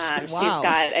and gosh. she's Wow.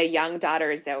 got a young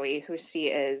daughter, Zoe, who she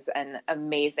is an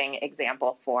amazing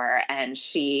example for. And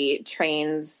she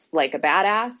trains like a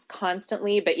badass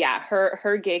constantly. But yeah,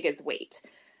 her gig is weight.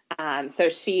 So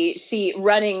she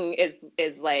running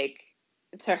is like,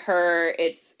 to her,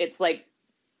 it's like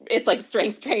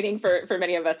strength training for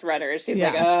many of us runners. She's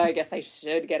like, oh, I guess I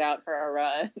should get out for a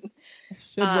run. I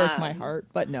should work my heart,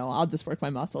 but no, I'll just work my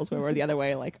muscles. Where we're the other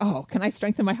way, like, oh, can I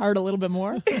strengthen my heart a little bit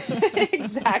more?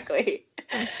 Exactly.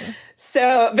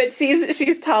 So, but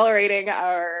she's tolerating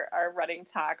our running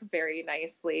talk very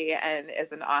nicely and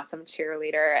is an awesome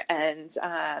cheerleader. And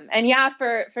yeah,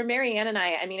 for Marianne and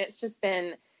I mean,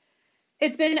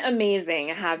 it's been amazing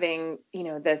having,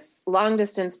 this long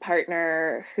distance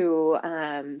partner who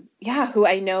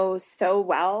I know so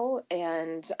well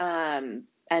and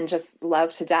just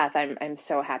love to death. I'm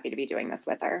so happy to be doing this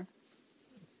with her.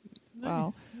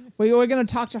 Wow. Well, we're going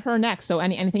to talk to her next. So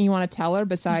anything you want to tell her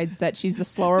besides that she's the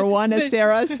slower one, as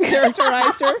Sarah's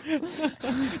characterized her?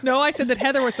 No, I said that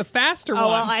Heather was the faster one. Oh,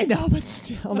 well, I know, but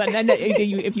still, then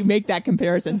if you make that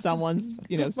comparison, someone's,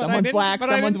 someone's black,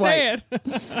 someone's white. No,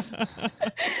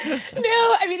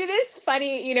 I mean, it is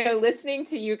funny, listening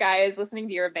to you guys, listening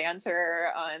to your banter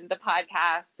on the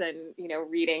podcasts and,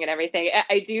 reading and everything.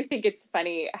 I do think it's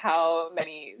funny how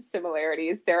many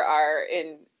similarities there are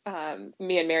in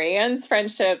me and Marianne's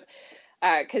friendship,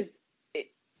 because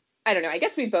I don't know, I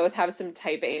guess we both have some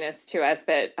type A-ness to us,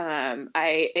 but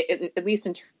at least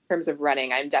in terms of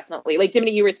running, I'm definitely, like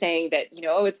Dimity, you were saying that,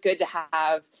 it's good to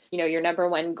have, your number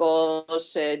one goal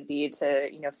should be to,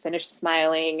 finish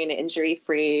smiling and injury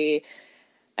free.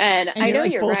 And I know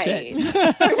like, you're bullshit.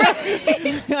 right.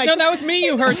 Right. No, that was me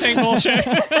you heard saying bullshit.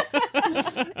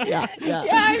 Yeah.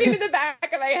 Yeah, I mean, in the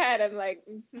back of my head, I'm like,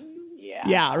 yeah.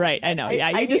 Yeah, right. I know.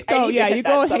 Yeah, I you just need go. to Yeah, hit you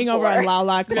go that hang over on La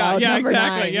La Cloud Yeah, number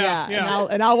exactly. 9. Yeah, yeah.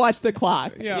 And I'll watch the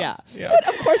clock. Yeah. But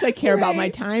of course, I care about my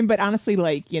time. But honestly,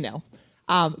 like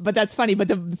but that's funny. But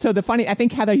the funny, I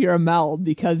think Heather, you're a meld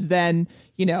because then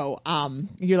you're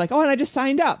like, oh, and I just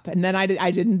signed up, and then I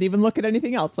didn't even look at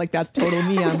anything else. Like that's totally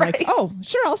me. I'm Right. like, oh,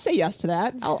 sure, I'll say yes to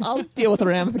that. I'll deal with the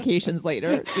ramifications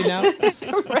later.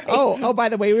 Right. Oh, by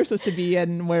the way, we were supposed to be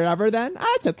in wherever. Then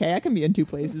it's okay. I can be in 2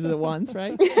 places at once,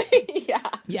 right?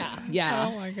 Yeah.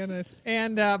 Oh my goodness.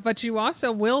 And but you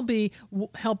also will be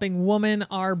helping woman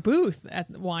our booth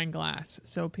at Wine Glass,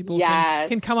 so people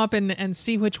can come up and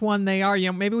see which one they are.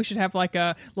 Maybe we should have like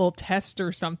a little test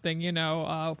or something.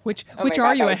 Which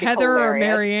are you, a Heather or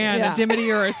Marianne, a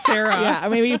Dimity or a Sarah? Yeah, or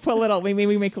maybe you put maybe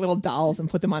we make little dolls and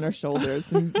put them on our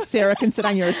shoulders, and Sarah can sit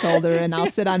on your shoulder, and I'll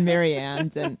sit on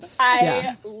Marianne's. And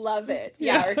I love it.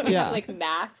 Yeah, or yeah. like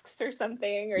masks or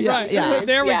something. Or Right. something.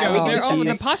 There we go. Oh,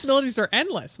 The possibilities are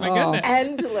endless. My goodness.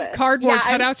 Endless. Cardboard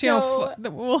Yeah,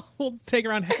 cutouts. We'll take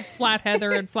around flat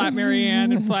Heather and flat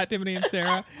Marianne and flat Dimity and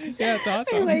Sarah. Yeah, it's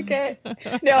awesome. I like it.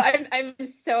 No, I'm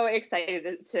so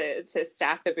excited to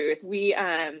staff the booth.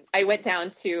 I went down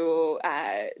to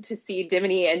see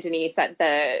Dimity and Denise at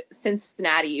the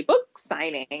Cincinnati book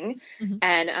signing,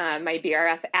 and my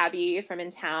BRF Abby from in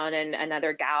town and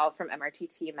another gal from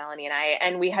MRTT, Melanie and I,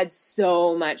 and we had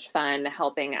so much fun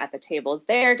helping at the tables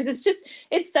there because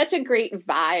it's such a great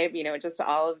vibe, just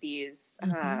all of these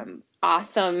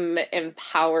awesome,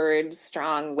 empowered,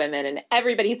 strong women, and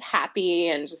everybody's happy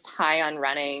and just high on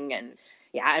running. And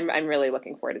yeah, I'm really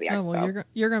looking forward to the expo. Well,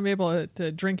 you're going to be able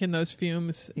to drink in those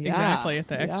fumes exactly at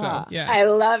the expo. Yes. I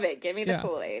love it. Give me the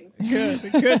Kool-Aid.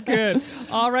 Good.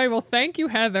 All right. Well, thank you,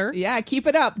 Heather. Yeah, keep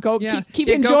it up. Keep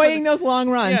enjoying those long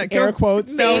runs. Yeah, air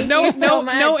quotes.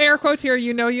 No air quotes here.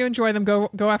 You enjoy them. Go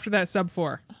after that sub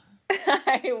 4.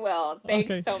 I will.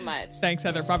 Thanks so much. Thanks,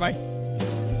 Heather. Bye-bye.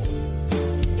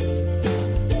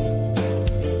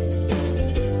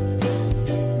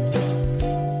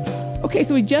 Okay,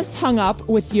 so we just hung up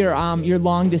with your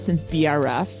long distance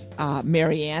BRF,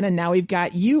 Marianne, and now we've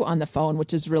got you on the phone,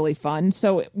 which is really fun.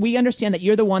 So we understand that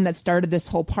you're the one that started this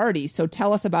whole party. So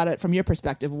tell us about it from your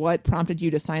perspective. What prompted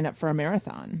you to sign up for a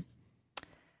marathon?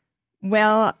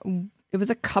 Well, it was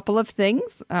a couple of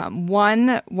things.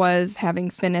 One was having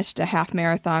finished a half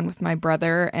marathon with my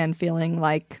brother and feeling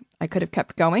like I could have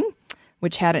kept going,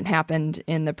 which hadn't happened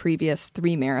in the previous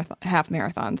 3 half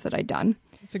marathons that I'd done.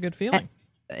 It's a good feeling.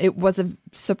 It was a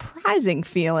surprising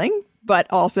feeling, but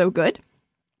also good.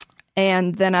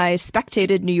 And then I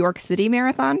spectated New York City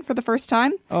Marathon for the first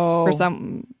time. Oh, for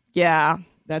some,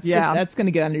 that's going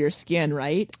to get under your skin,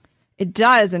 right? It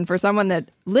does. And for someone that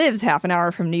lives half an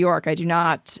hour from New York, I do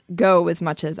not go as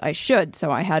much as I should. So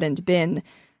I hadn't been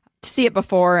to see it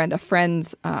before, and a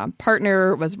friend's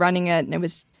partner was running it, and it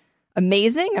was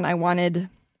amazing. And I wanted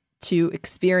to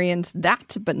experience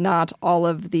that, but not all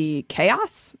of the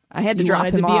chaos. I had to You drop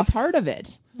wanted him to be off. a part of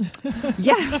it.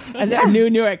 Yes. As our New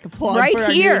York plug Right for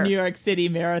our here. New York City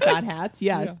Marathon hats.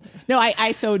 Yes. No,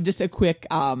 I so just a quick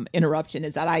interruption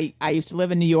is that I used to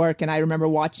live in New York, and I remember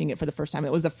watching it for the first time.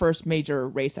 It was the first major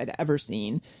race I'd ever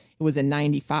seen. It was in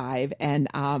 '95, and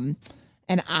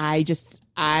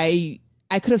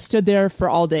I could have stood there for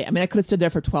all day. I mean, I could have stood there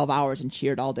for 12 hours and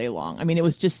cheered all day long. I mean, it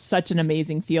was just such an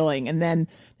amazing feeling. And then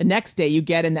the next day you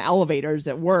get in the elevators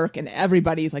at work and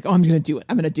everybody's like, oh, I'm going to do it.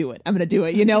 I'm going to do it. I'm going to do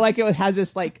it. You know, like it has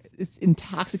this this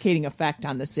intoxicating effect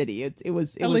on the city. It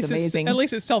was amazing. At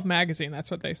least it's Self Magazine. That's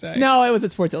what they say. No, it was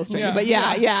at Sports Illustrated. Yeah. But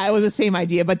yeah, it was the same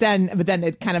idea. But then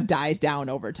it kind of dies down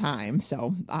over time.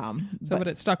 So, but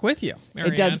it stuck with you, it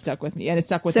Marianne. did stuck with me, and it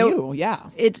stuck with you.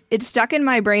 Yeah. It stuck in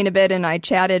my brain a bit, and I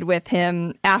chatted with him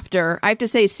after. I have to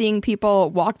say, seeing people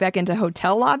walk back into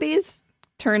hotel lobbies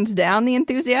turns down the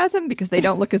enthusiasm because they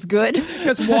don't look as good.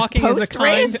 Because walking is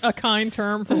Post-race? a kind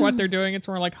term for what they're doing. It's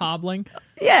more like hobbling.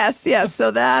 Yes. So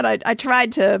that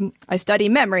I study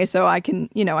memory, so I can,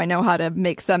 I know how to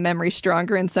make some memory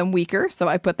stronger and some weaker. So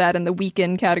I put that in the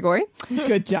weaken category.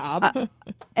 Good job.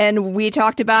 And we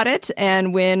talked about it.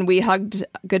 And when we hugged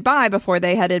goodbye before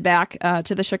they headed back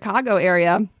to the Chicago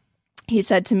area, he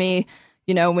said to me,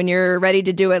 when you're ready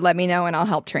to do it, let me know and I'll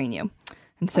help train you.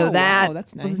 And so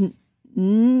that's nice. Was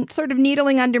sort of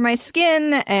needling under my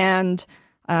skin. And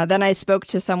then I spoke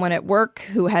to someone at work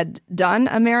who had done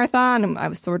a marathon. And I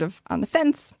was sort of on the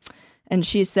fence. And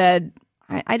she said,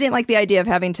 I didn't like the idea of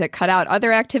having to cut out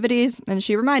other activities. And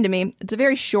she reminded me, it's a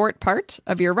very short part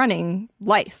of your running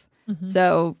life. Mm-hmm.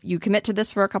 So you commit to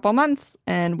this for a couple months.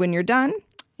 And when you're done,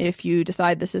 if you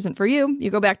decide this isn't for you, you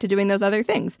go back to doing those other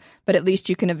things. But at least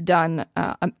you can have done,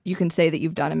 you can say that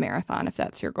you've done a marathon if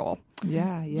that's your goal.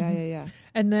 Yeah.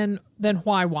 And then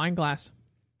why wine glass?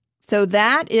 So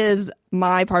that is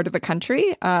my part of the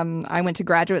country. I went to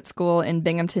graduate school in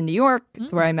Binghamton, New York.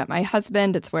 It's where I met my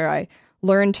husband. It's where I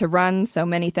learned to run. So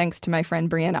many thanks to my friend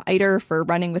Brianna Eiter for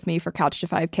running with me for Couch to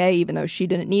 5K. Even though she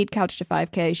didn't need Couch to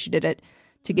 5K, she did it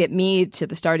to get me to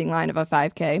the starting line of a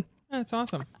 5K. That's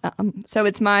awesome. So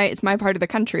it's my part of the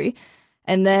country.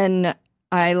 And then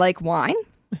I like wine.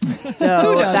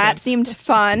 So that seemed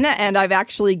fun. And I've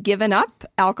actually given up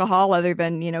alcohol other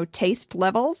than, taste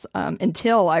levels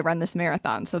until I run this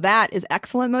marathon. So that is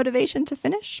excellent motivation to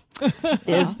finish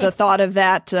is the thought of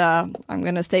that. I'm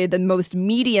going to say the most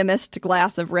mediumist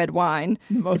glass of red wine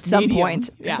at some point.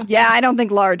 Yeah. I don't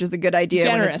think large is a good idea.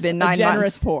 Generous, when it's been 9 months.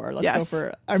 Generous pour. Let's go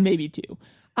for, or maybe 2.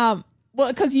 Well,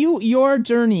 because your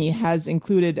journey has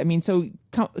included, so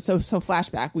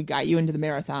flashback, we got you into the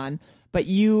marathon, but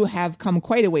you have come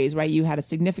quite a ways, right? You had a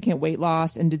significant weight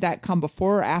loss, and did that come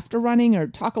before or after running? Or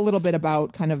talk a little bit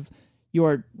about kind of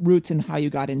your roots and how you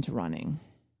got into running.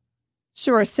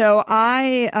 Sure. So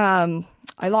I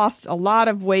lost a lot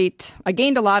of weight. I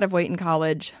gained a lot of weight in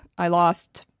college. I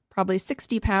lost probably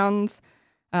 60 pounds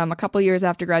a couple years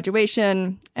after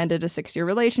graduation, ended a 6-year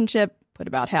relationship, put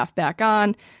about half back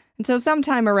on. And so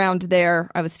sometime around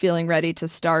there, I was feeling ready to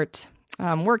start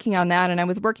working on that. And I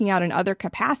was working out in other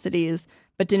capacities,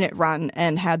 but didn't run,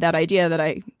 and had that idea that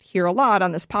I hear a lot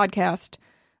on this podcast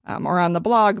or on the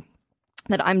blog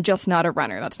that I'm just not a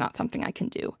runner. That's not something I can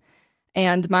do.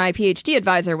 And my PhD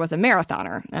advisor was a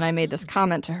marathoner. And I made this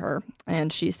comment to her,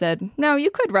 and she said, no, you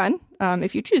could run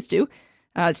if you choose to.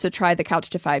 So try the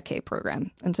Couch to 5K program.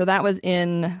 And so that was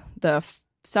in the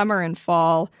summer and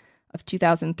fall of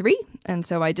 2003. And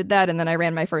so I did that. And then I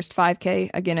ran my first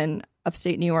 5K again in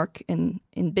upstate New York in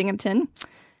Binghamton.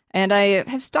 And I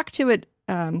have stuck to it.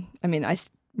 I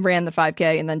ran the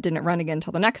 5K and then didn't run again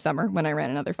until the next summer when I ran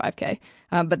another 5K.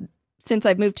 But since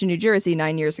I've moved to New Jersey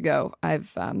 9 years ago,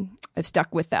 I've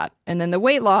stuck with that. And then the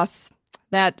weight loss,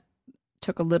 that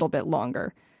took a little bit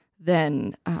longer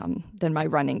than my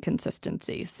running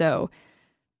consistency. So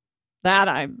that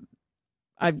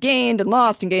I've gained and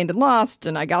lost,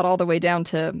 and I got all the way down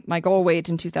to my goal weight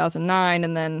in 2009,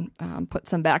 and then put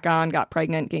some back on, got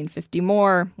pregnant, gained 50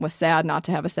 more, was sad not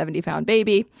to have a 70-pound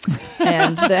baby,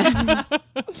 and then...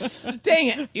 Dang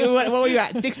it. What were you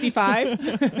at,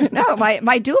 65? No,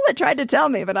 my doula tried to tell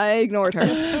me, but I ignored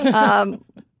her.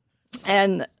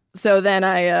 And so then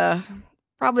I,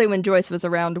 probably when Joyce was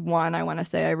around 1, I want to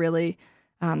say I really...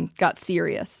 got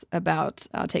serious about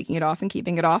taking it off and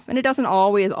keeping it off. And it doesn't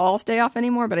always all stay off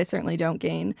anymore, but I certainly don't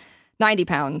gain 90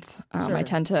 pounds. Sure. I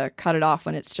tend to cut it off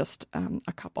when it's just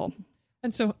a couple.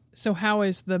 And so how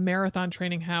is the marathon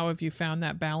training? How have you found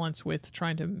that balance with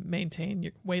trying to maintain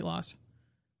your weight loss?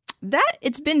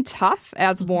 It's been tough,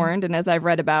 as warned and as I've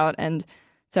read about. And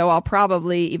so I'll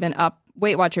probably even up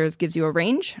Weight Watchers gives you a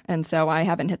range, and so I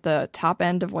haven't hit the top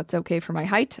end of what's okay for my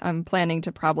height. I'm planning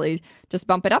to probably just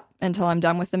bump it up until I'm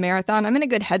done with the marathon. I'm in a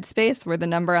good headspace where the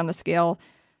number on the scale,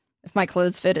 if my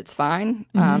clothes fit, it's fine.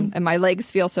 And my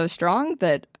legs feel so strong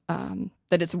that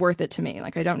that it's worth it to me.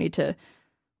 Like, I don't need to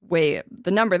weigh.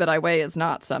 The number that I weigh is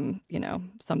not some,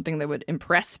 something that would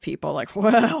impress people. Like,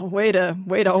 well, way to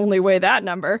only weigh that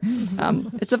number.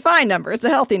 It's a fine number. It's a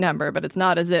healthy number, but it's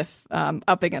not as if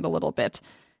upping it a little bit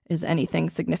is anything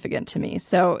significant to me.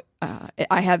 So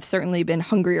I have certainly been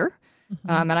hungrier,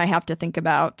 and I have to think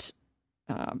about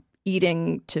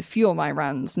eating to fuel my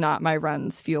runs, not my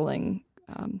runs fueling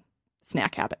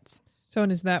snack habits. So,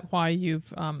 and is that why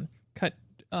you've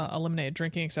eliminated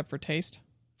drinking except for taste?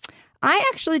 I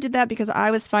actually did that because I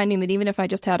was finding that even if I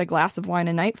just had a glass of wine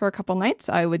a night for a couple nights,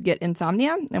 I would get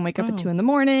insomnia and wake up at 2 a.m.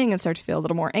 and start to feel a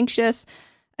little more anxious.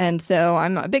 And so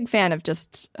I'm a big fan of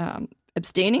just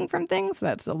abstaining from things.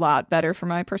 That's a lot better for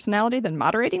my personality than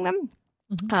moderating them.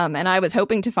 And I was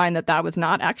hoping to find that that was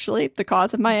not actually the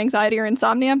cause of my anxiety or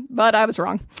insomnia, but I was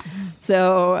wrong.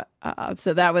 So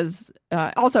that was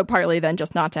also partly then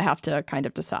just not to have to kind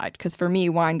of decide, because for me,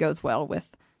 wine goes well with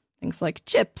things like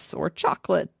chips or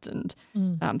chocolate,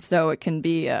 and so it can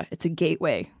be it's a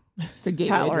gateway. It's a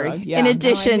gateway calorie drug. Yeah, in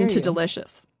addition to you.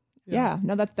 delicious. Yeah,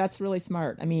 no, that's really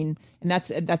smart. I mean, and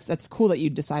that's cool that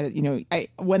you decided.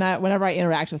 Whenever I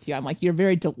interact with you, I'm like, you're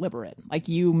very deliberate. Like,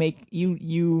 you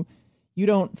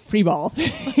don't freeball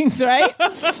things, right?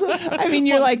 I mean,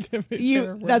 you're like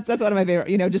That's one of my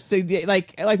favorite. Just to,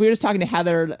 like we were just talking to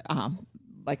Heather.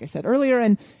 Like I said earlier,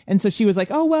 and so she was like,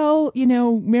 oh, well,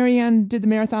 Marianne did the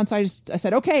marathon. So I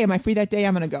said, okay, am I free that day?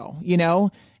 I'm going to go,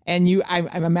 and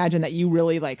I imagine that you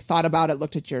really like thought about it,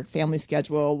 looked at your family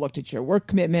schedule, looked at your work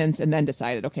commitments, and then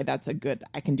decided, okay,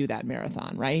 I can do that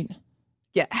marathon. Right.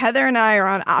 Yeah. Heather and I are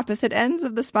on opposite ends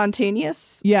of the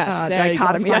spontaneous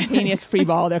dichotomy. Spontaneous free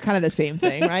ball. They're kind of the same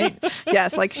thing. Right.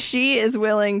 Yes. Like, she is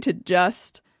willing to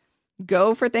just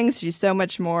go for things. She's so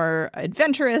much more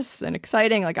adventurous and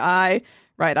exciting. Like, I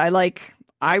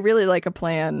really like a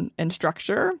plan and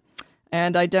structure,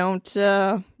 and I don't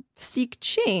seek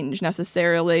change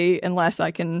necessarily unless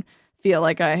I can feel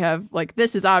like I have, like,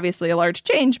 this is obviously a large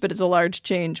change, but it's a large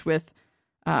change with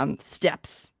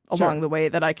steps along the way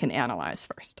that I can analyze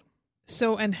first.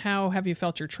 So, and how have you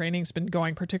felt your training's been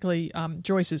going? Particularly,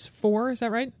 Joyce is 4, is that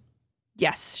right?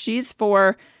 Yes, she's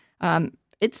 4.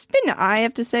 It's been, I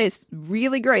have to say, it's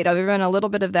really great, other than a little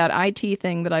bit of that IT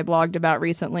thing that I blogged about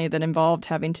recently that involved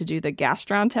having to do the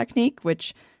Gastron technique,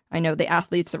 which I know the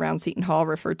athletes around Seton Hall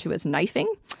refer to as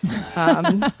knifing.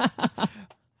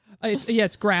 It's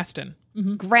Graston.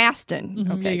 Mm-hmm. Graston.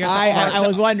 Mm-hmm. Okay. Yeah, I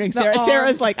was wondering.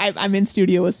 Sarah's like, I'm in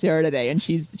studio with Sarah today, and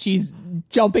she's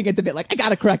jumping at the bit. Like, I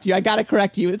gotta correct you.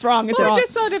 It's wrong. It's wrong. I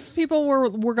just thought if people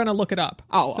were going to look it up.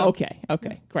 Oh, so. Okay.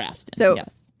 Graston. So,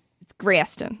 yes.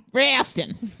 Graston.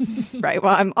 Right.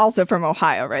 Well, I'm also from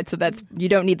Ohio, right? So that's, you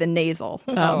don't need the nasal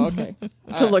okay.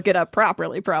 to look it up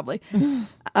properly, probably.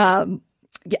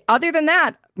 Other than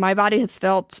that, my body has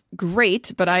felt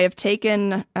great, but I have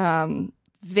taken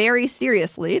very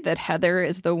seriously that Heather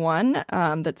is the one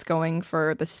that's going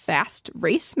for this fast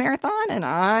race marathon, and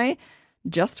I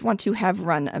just want to have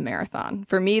run a marathon.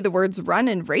 For me, the words run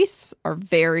and race are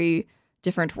very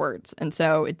different words, and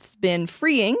so it's been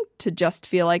freeing to just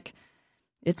feel like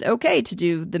it's okay to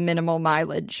do the minimal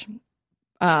mileage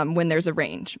when there's a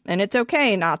range. And it's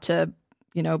okay not to,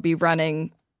 be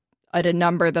running at a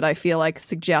number that I feel like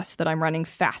suggests that I'm running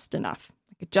fast enough.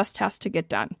 It just has to get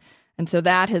done. And so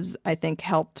that has, I think,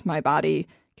 helped my body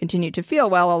continue to feel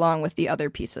well, along with the other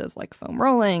pieces like foam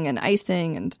rolling and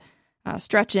icing and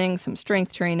stretching, some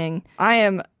strength training. I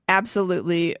am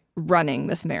absolutely running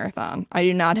this marathon. I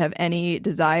do not have any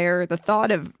desire. The thought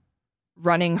of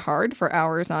running hard for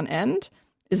hours on end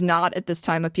is not at this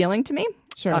time appealing to me.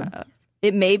 Sure.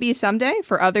 It may be someday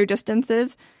for other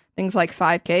distances, things like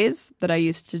 5Ks that I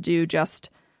used to do just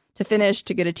to finish,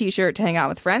 to get a t-shirt, to hang out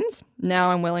with friends.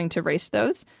 Now I'm willing to race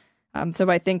those. So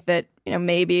I think that,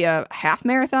 maybe a half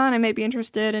marathon I may be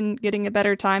interested in getting a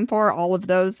better time for. All of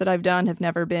those that I've done have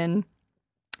never been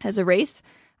as a race.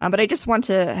 But I just want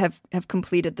to have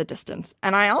completed the distance.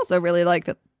 And I also really like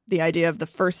the idea of the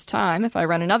first time, if I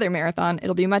run another marathon,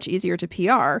 it'll be much easier to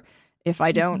PR if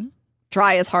I don't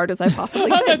try as hard as I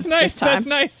possibly can. That's nice. That's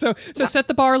nice. So set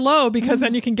the bar low, because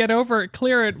then you can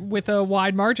clear it with a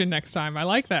wide margin next time. I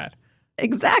like that.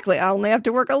 Exactly. I only have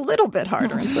to work a little bit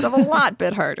harder instead of a lot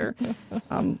bit harder.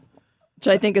 Which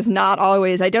I think is not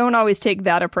always, I don't always take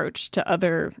that approach to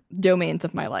other domains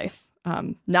of my life.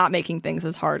 Not making things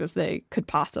as hard as they could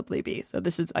possibly be. So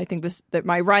I think that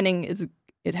my running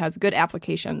it has good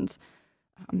applications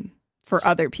for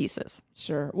other pieces.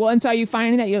 Sure. Well, and so are you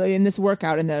finding that you're in this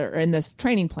workout, in this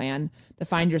training plan, the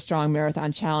Find Your Strong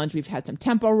Marathon Challenge, we've had some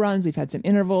tempo runs, we've had some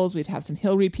intervals, we've had some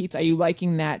hill repeats. Are you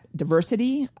liking that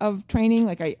diversity of training?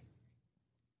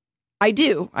 I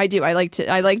do. I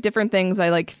like different things. I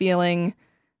like feeling,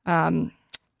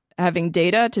 having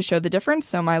data to show the difference.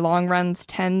 So my long runs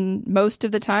tend most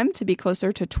of the time to be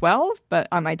closer to 12, but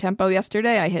on my tempo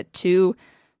yesterday, I hit 2,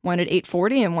 one at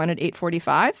 8:40 and one at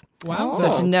 8:45. Wow.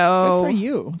 So to know, good for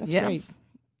you. That's great.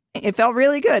 It felt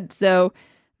really good. So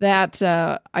that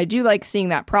I do like seeing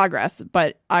that progress,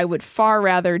 but I would far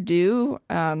rather do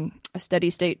a steady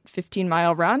state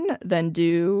 15-mile run than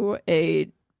do a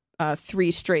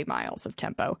 3 straight miles of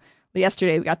tempo.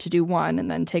 Yesterday we got to do 1 and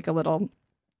then take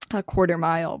a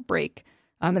quarter-mile break,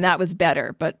 and that was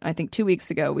better. But I think 2 weeks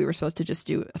ago we were supposed to just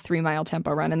do a 3-mile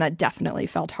tempo run, and that definitely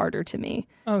felt harder to me.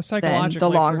 Oh, psychologically,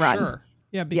 than the long for run. Sure.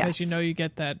 Yeah, because Yes. you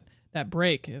get that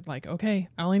break. It's like, okay,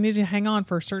 I only need to hang on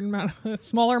for a certain amount,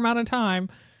 smaller amount of time.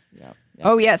 Yep.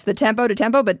 Oh yes, the tempo to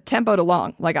tempo, but tempo to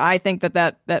long. Like I think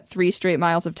that 3 straight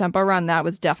miles of tempo run, that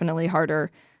was definitely harder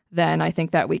than I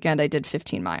think that weekend I did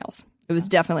 15 miles. It was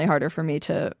definitely harder for me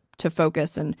to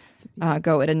focus and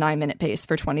go at a 9-minute pace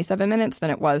for 27 minutes than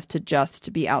it was to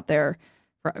just be out there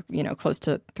for, close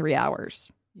to 3 hours.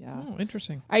 Yeah. Oh,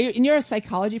 interesting. And you're a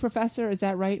psychology professor, is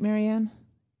that right, Marianne?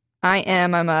 I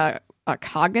am. I'm a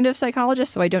cognitive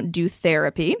psychologist, so I don't do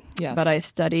therapy, Yes. but I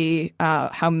study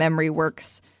how memory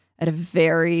works at a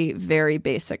very, very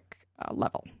basic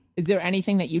level. Is there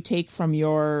anything that you take from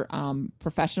your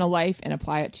professional life and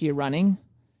apply it to your running?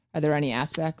 Are there any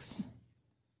aspects?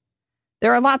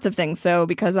 There are lots of things. So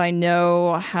because I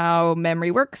know how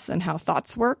memory works and how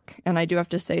thoughts work, and I do have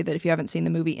to say that if you haven't seen the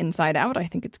movie Inside Out, I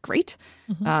think it's great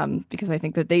because I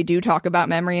think that they do talk about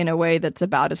memory in a way that's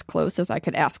about as close as I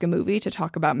could ask a movie to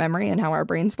talk about memory and how our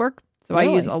brains work. So Really?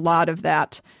 I use a lot of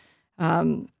that.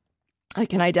 I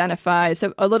can identify.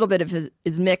 So a little bit of it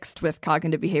is mixed with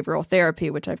cognitive behavioral therapy,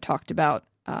 which I've talked about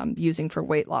using for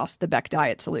weight loss, the Beck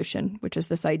Diet Solution, which is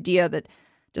this idea that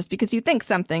just because you think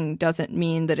something doesn't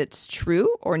mean that it's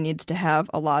true or needs to have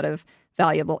a lot of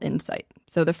valuable insight.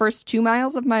 So the first 2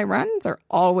 miles of my runs are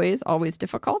always, always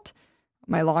difficult.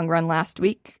 My long run last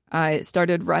week, I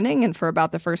started running, and for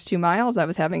about the first 2 miles, I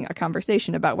was having a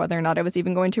conversation about whether or not I was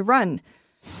even going to run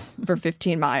for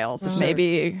 15 miles. Sure.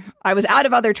 Maybe I was out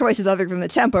of other choices other than the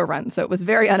tempo run, so it was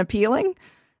very unappealing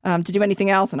to do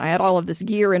anything else. And I had all of this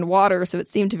gear and water, so it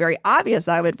seemed very obvious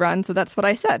I would run. So that's what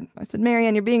I said. I said,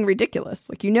 Marianne, you're being ridiculous.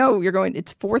 Like, you're going,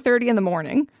 it's 4:30 in the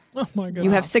morning. Oh my God. You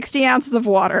have 60 ounces of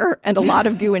water and a lot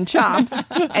of goo and chops,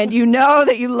 and you know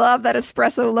that you love that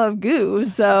espresso love goo,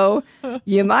 so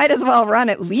you might as well run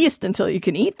at least until you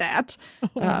can eat that. Oh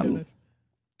my goodness.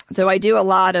 So I do a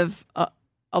lot of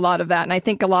that, and I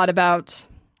think a lot about.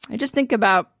 I just think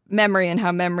about memory and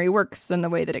how memory works and the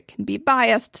way that it can be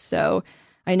biased. So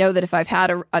I know that if I've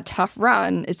had a tough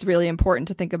run, it's really important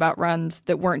to think about runs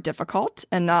that weren't difficult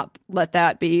and not let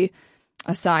that be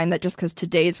a sign that just because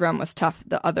today's run was tough,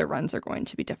 the other runs are going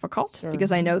to be difficult. Sure.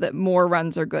 Because I know that more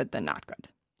runs are good than not good.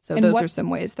 So And those what- are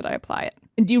some ways that I apply it.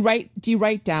 And do you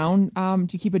write down? Do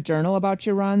you keep a journal about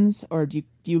your runs, or do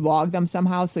you log them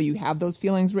somehow so you have those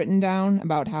feelings written down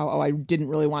about how I didn't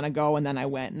really want to go and then I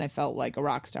went and I felt like a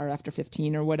rock star after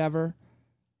 15 or whatever?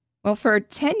 Well, for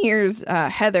 10 years,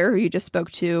 Heather, who you just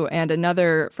spoke to, and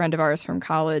another friend of ours from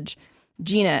college,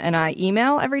 Gina, and I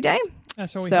email every day.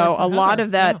 That's what we heard So a from lot Heather.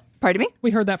 of that, Yeah. pardon me?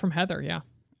 We heard that from Heather, yeah.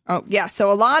 Oh, yeah.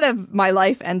 So a lot of my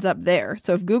life ends up there.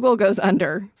 So if Google goes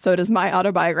under, so does my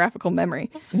autobiographical memory.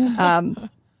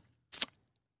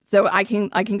 So I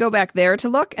can go back there to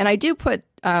look, and I do put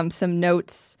some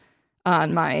notes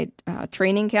on my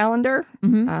training calendar,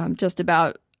 just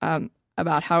about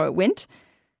how it went.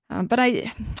 But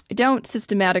I don't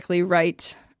systematically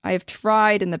write. I have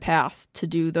tried in the past to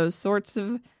do those sorts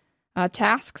of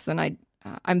tasks, and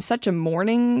I'm such a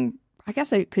morning. I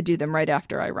guess I could do them right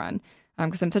after I run.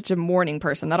 Because I'm such a morning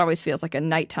person. That always feels like a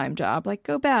nighttime job, like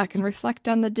go back and reflect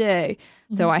on the day.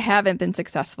 So I haven't been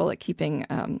successful at keeping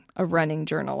a running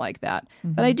journal like that.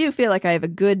 But I do feel like I have a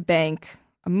good bank,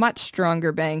 a much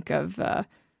stronger bank of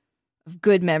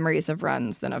good memories of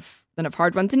runs than of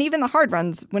hard runs. And even the hard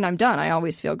runs, when I'm done, I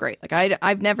always feel great. Like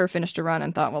I've never finished a run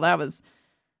and thought, well, that was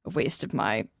a waste of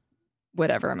my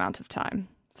whatever amount of time.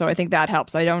 So I think that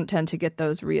helps. I don't tend to get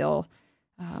those real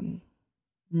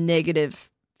negative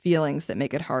feelings that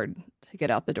make it hard to get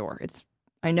out the door.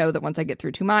 I know that once I get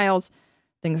through 2 miles,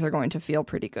 things are going to feel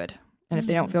pretty good. And if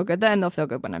they don't feel good then, they'll feel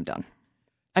good when I'm done.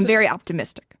 I'm very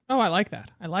optimistic. Oh, I like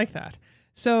that.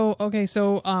 So, okay,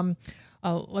 so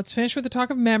let's finish with the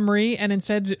talk of memory, and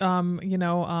instead,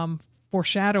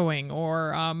 foreshadowing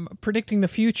or predicting the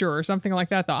future or something like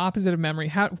that, the opposite of memory.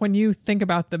 When you think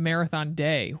about the marathon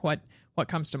day, what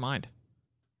comes to mind?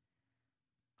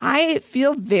 I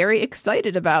feel very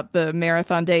excited about the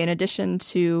marathon day. In addition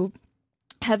to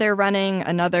Heather running,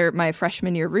 my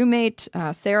freshman year roommate,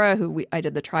 Sarah, who I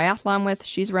did the triathlon with,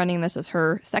 she's running this as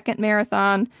her second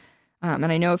marathon. And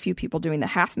I know a few people doing the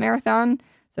half marathon.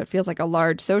 So it feels like a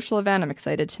large social event. I'm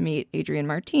excited to meet Adrian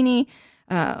Martini.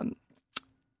 I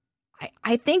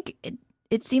think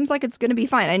it seems like it's going to be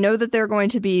fine. I know that there are going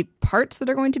to be parts that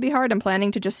are going to be hard. I'm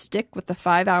planning to just stick with the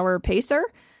 5-hour pacer.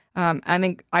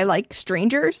 I like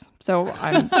strangers, so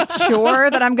I'm sure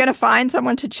that I'm going to find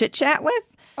someone to chit chat with.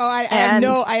 Oh, I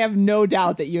have no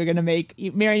doubt that you're going to make,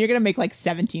 Marian, you're going to make like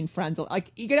 17 friends.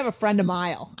 Like you're going to have a friend a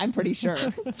mile. I'm pretty sure.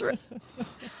 That's right.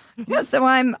 Yeah, so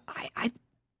I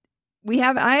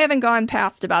haven't gone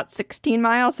past about 16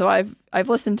 miles. So I've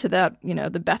listened to that,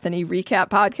 the Bethany recap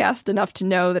podcast enough to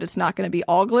know that it's not going to be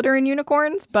all glitter and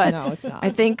unicorns, but no, it's not. I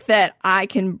think that I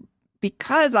can,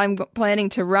 because I'm planning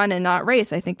to run and not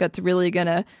race, I think that's really going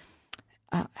to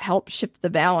help shift the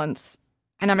balance.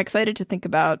 And I'm excited to think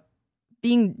about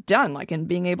being done, and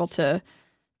being able to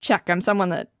check. I'm someone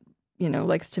that,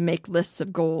 likes to make lists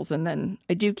of goals, and then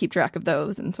I do keep track of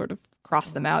those and sort of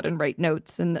cross them out and write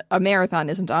notes. And a marathon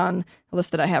isn't on the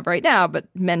list that I have right now, but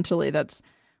mentally that's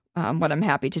what I'm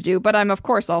happy to do. But I'm, of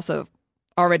course, also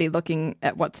already looking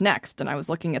at what's next. And I was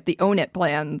looking at the Own It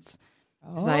plans.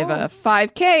 I have a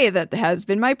 5K that has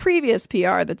been my previous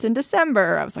PR that's in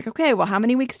December. I was like, okay, well, how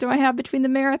many weeks do I have between the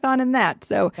marathon and that?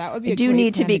 So that would be I do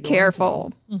need to be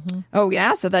careful. Mm-hmm. Oh,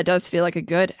 yeah. So that does feel like a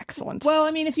good, excellent. Well, I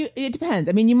mean, it depends.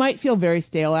 I mean, you might feel very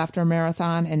stale after a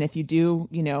marathon. And if you do,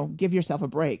 give yourself a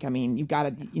break. I mean, you've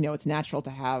got to, it's natural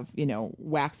to have,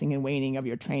 waxing and waning of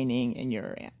your training and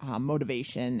your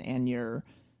motivation and your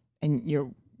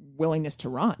willingness to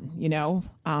run,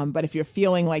 but if you're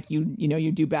feeling like you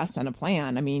do best on a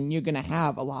plan, I mean, you're going to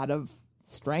have a lot of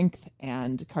strength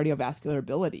and cardiovascular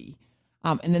ability.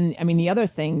 And then, I mean, the other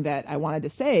thing that I wanted to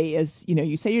say is,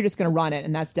 you say you're just going to run it.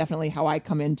 And that's definitely how I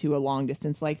come into a long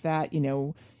distance like that,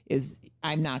 is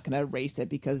I'm not going to race it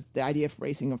because the idea of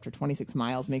racing after 26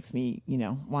 miles makes me,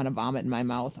 want to vomit in my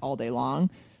mouth all day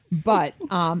long. But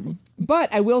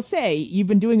I will say you've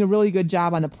been doing a really good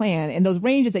job on the plan, and those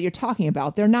ranges that you're talking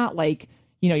about, they're not like,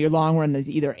 your long run is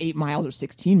either 8 miles or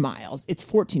 16 miles. It's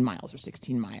 14 miles or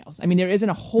 16 miles. I mean, there isn't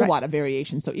a whole lot of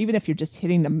variation. So even if you're just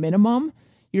hitting the minimum,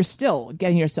 you're still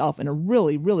getting yourself in a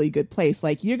really, really good place.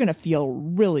 Like you're going to feel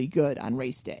really good on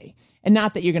race day, and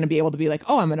not that you're going to be able to be like,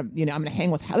 oh, I'm going to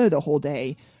hang with Heather the whole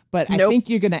day. But I think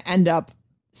you're going to end up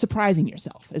surprising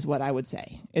yourself is what I would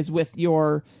say, is with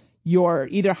your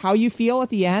either how you feel at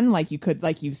the end, like you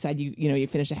said, you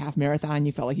finished a half marathon and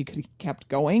you felt like you could have kept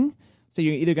going. So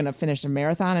you're either going to finish a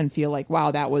marathon and feel like, wow,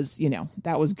 that was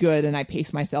good. And I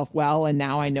paced myself well. And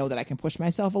now I know that I can push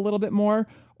myself a little bit more.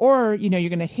 Or, you're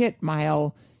going to hit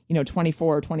mile,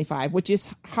 24 or 25, which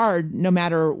is hard no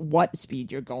matter what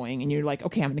speed you're going. And you're like,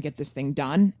 okay, I'm going to get this thing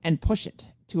done and push it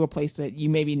to a place that you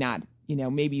maybe not,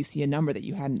 maybe you see a number that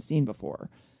you hadn't seen before.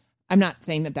 I'm not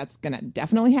saying that that's going to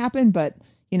definitely happen, but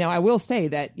I will say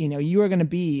that, you are going to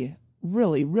be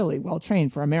really, really well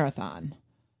trained for a marathon.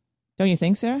 Don't you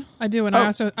think, Sarah? I do. And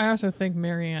I also think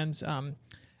Marianne's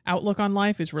outlook on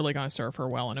life is really going to serve her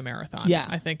well in a marathon. Yeah.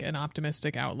 I think an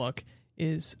optimistic outlook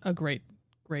is a great,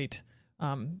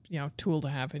 tool to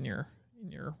have in your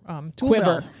tool quiver.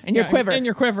 belt. And your quiver. In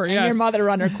your quiver, yes. And your mother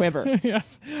runner quiver.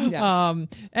 Yes. Yeah.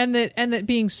 And that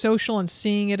being social and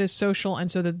seeing it as social,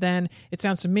 and so that then it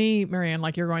sounds to me, Marianne,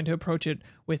 like you're going to approach it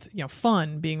with,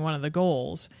 fun being one of the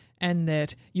goals, and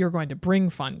that you're going to bring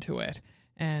fun to it.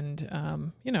 And,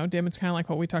 Dim, it's kind of like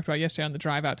what we talked about yesterday on the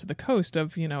drive out to the coast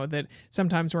of, that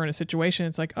sometimes we're in a situation,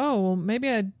 it's like, oh, well, maybe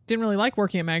I didn't really like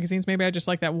working at magazines. Maybe I just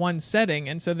like that one setting.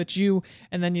 And so that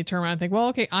and then you turn around and think, well,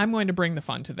 okay, I'm going to bring the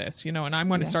fun to this, and I'm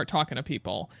going to start talking to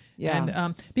people. Yeah.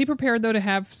 And be prepared, though, to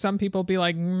have some people be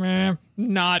like,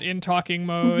 not in talking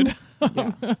mode.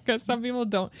 Because some people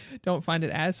don't find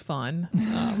it as fun.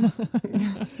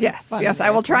 Yes, I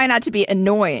will try not to be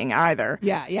annoying either.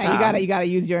 Yeah. You gotta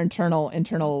use your internal,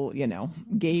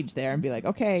 gauge there and be like,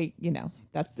 okay,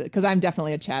 that's because I'm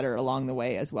definitely a chatter along the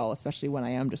way as well, especially when I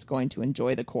am just going to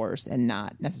enjoy the course and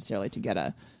not necessarily to get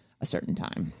a certain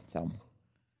time. So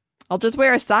I'll just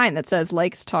wear a sign that says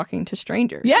likes talking to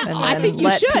strangers. Yeah, and I then think you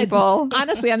let should. people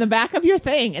Honestly, on the back of your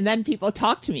thing. And then people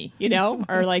talk to me,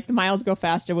 or like the miles go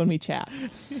faster when we chat.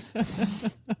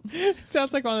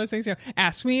 Sounds like one of those things,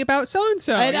 ask me about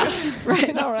so-and-so. I know. Right.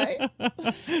 I know, right?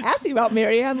 Ask me about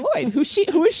Marianne Lloyd. Who is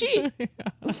she?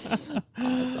 Awesome.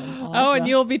 Oh, and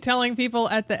you'll be telling people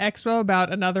at the expo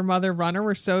about another mother runner.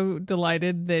 We're so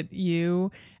delighted that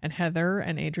you and Heather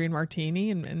and Adrienne Martini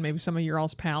and maybe some of your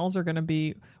all's pals are going to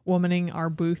be womaning our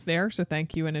booth there. So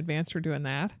thank you in advance for doing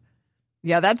that.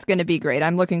 Yeah, that's going to be great.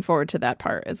 I'm looking forward to that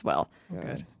part as well.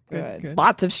 Good.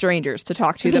 Lots of strangers to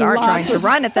talk to that aren't trying to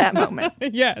run at that moment.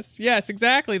 Yes,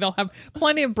 exactly. They'll have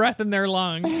plenty of breath in their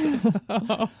lungs.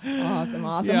 Awesome.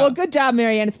 Yeah. Well, good job,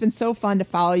 Marianne. It's been so fun to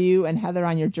follow you and Heather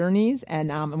on your journeys, and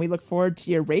we look forward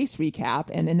to your race recap.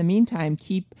 And in the meantime,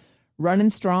 keep running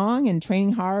strong and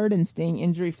training hard and staying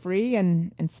injury-free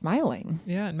and smiling.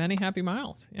 Yeah, and many happy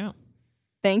miles. Yeah.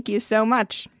 Thank you so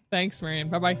much. Thanks, Marianne.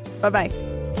 Bye-bye. Bye-bye.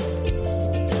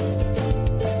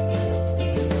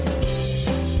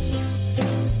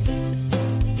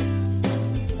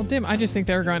 Dim, I just think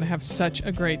they're going to have such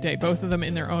a great day, both of them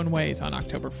in their own ways on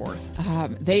October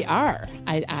 4th. They are.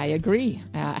 I agree.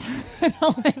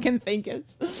 All I can think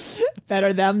is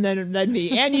better them than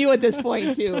me and you at this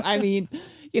point, too. I mean,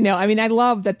 I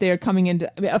love that they're coming into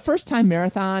a first-time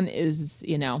marathon is,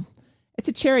 it's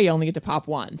a cherry you only get to pop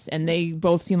once. And they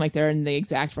both seem like they're in the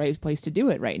exact right place to do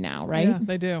it right now, right?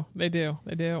 Yeah, they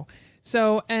do.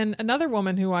 So, and another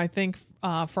woman who I think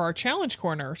for our challenge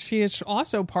corner, she is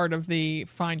also part of the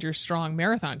Find Your Strong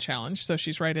Marathon Challenge. So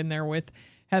she's right in there with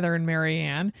Heather and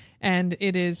Marianne. And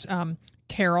it is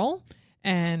Carol.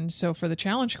 And so for the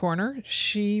challenge corner,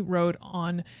 she wrote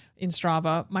in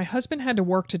Strava, my husband had to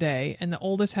work today and the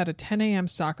oldest had a 10 a.m.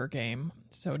 soccer game.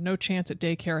 So no chance at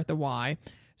daycare at the Y.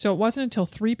 So it wasn't until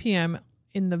 3 p.m.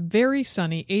 in the very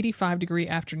sunny 85-degree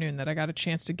afternoon that I got a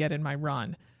chance to get in my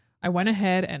run. I went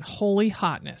ahead and holy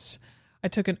hotness. I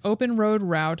took an open road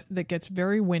route that gets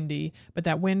very windy, but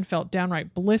that wind felt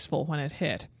downright blissful when it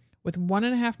hit. With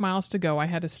 1.5 miles to go, I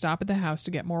had to stop at the house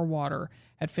to get more water.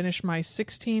 Had finished my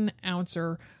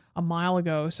 16-ouncer a mile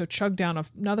ago, so chugged down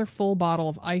another full bottle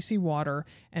of icy water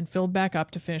and filled back up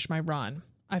to finish my run.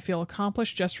 I feel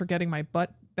accomplished just for getting my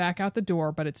butt back out the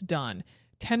door, but it's done.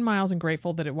 10 miles and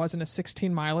grateful that it wasn't a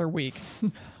 16-miler week.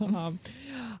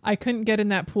 I couldn't get in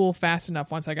that pool fast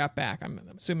enough once I got back. I'm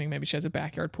assuming maybe she has a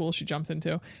backyard pool she jumps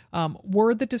into.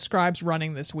 Word that describes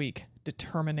running this week: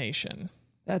 determination.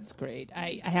 That's great.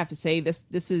 I have to say this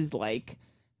is like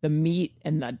the meat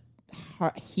and the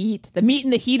heat,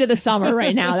 the heat of the summer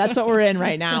right now. That's what we're in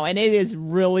right now. And it is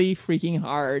really freaking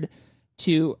hard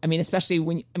especially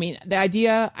when, the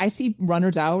idea, I see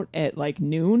runners out at like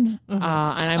noon and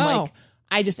I'm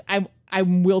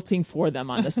I'm wilting for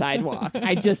them on the sidewalk.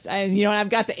 I've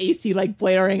got the AC like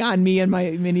blaring on me in my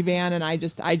minivan, and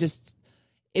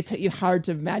it's hard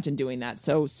to imagine doing that.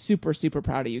 So super, super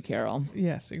proud of you, Carol.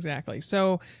 Yes, exactly.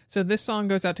 So this song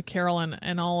goes out to Carol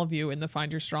and all of you in the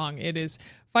Find Your Strong. It is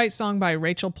Fight Song by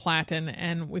Rachel Platten,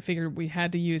 and we figured we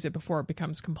had to use it before it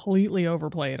becomes completely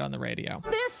overplayed on the radio.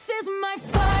 This is my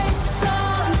fight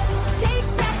song.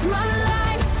 Take back my life.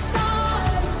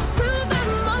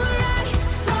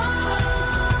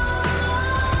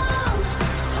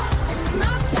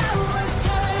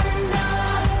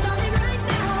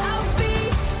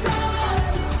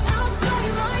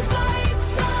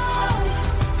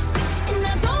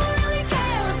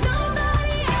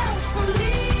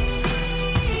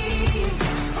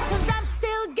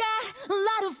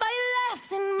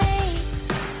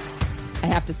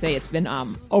 Have to say it's been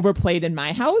overplayed in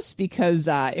my house because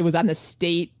it was on the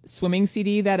state swimming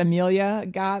CD that Amelia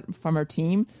got from her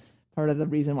team. Part of the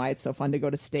reason why it's so fun to go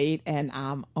to state. And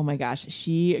oh my gosh,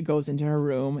 she goes into her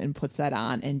room and puts that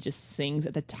on and just sings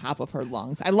at the top of her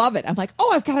lungs. I love it. I'm like,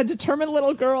 oh, I've got a determined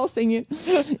little girl singing,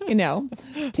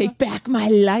 Take Back My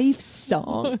Life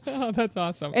song. Oh, that's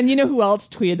awesome. And you know who else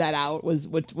tweeted that out was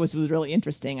really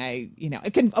interesting.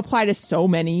 It can apply to so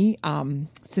many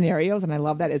scenarios, and I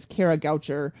love that. Is Kara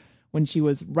Goucher, when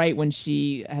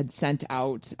she had sent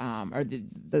out or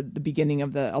the beginning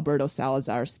of the Alberto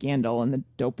Salazar scandal and the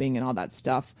doping and all that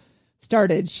stuff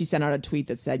started, she sent out a tweet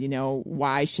that said,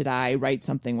 why should I write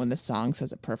something when the song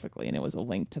says it perfectly? And it was a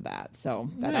link to that. So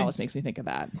that always makes me think of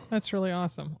that. That's really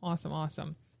awesome.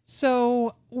 Awesome.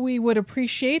 So we would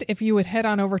appreciate if you would head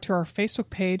on over to our Facebook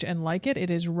page and like it. It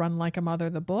is Run Like a Mother,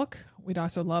 the book. We'd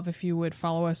also love if you would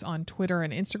follow us on Twitter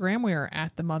and Instagram. We are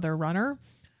at The Mother Runner.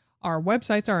 Our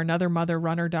websites are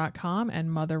anothermotherrunner.com and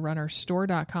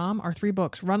motherrunnerstore.com. Our 3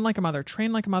 books, Run Like a Mother,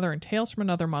 Train Like a Mother, and Tales from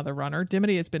Another Mother Runner.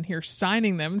 Dimity has been here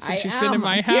signing them since she's been in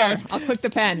my Here, house. I'll click the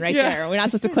pen right there. We're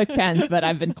not supposed to click pens, but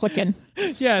I've been clicking.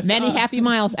 Yes. Many happy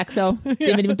miles, EXO.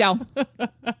 Dimity McDowell.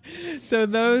 So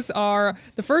those are,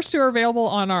 the first 2 are available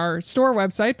on our store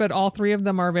website, but all 3 of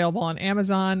them are available on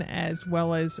Amazon as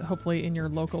well as hopefully in your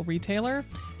local retailer.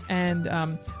 And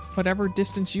whatever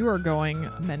distance you are going,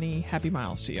 many happy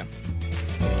miles to you.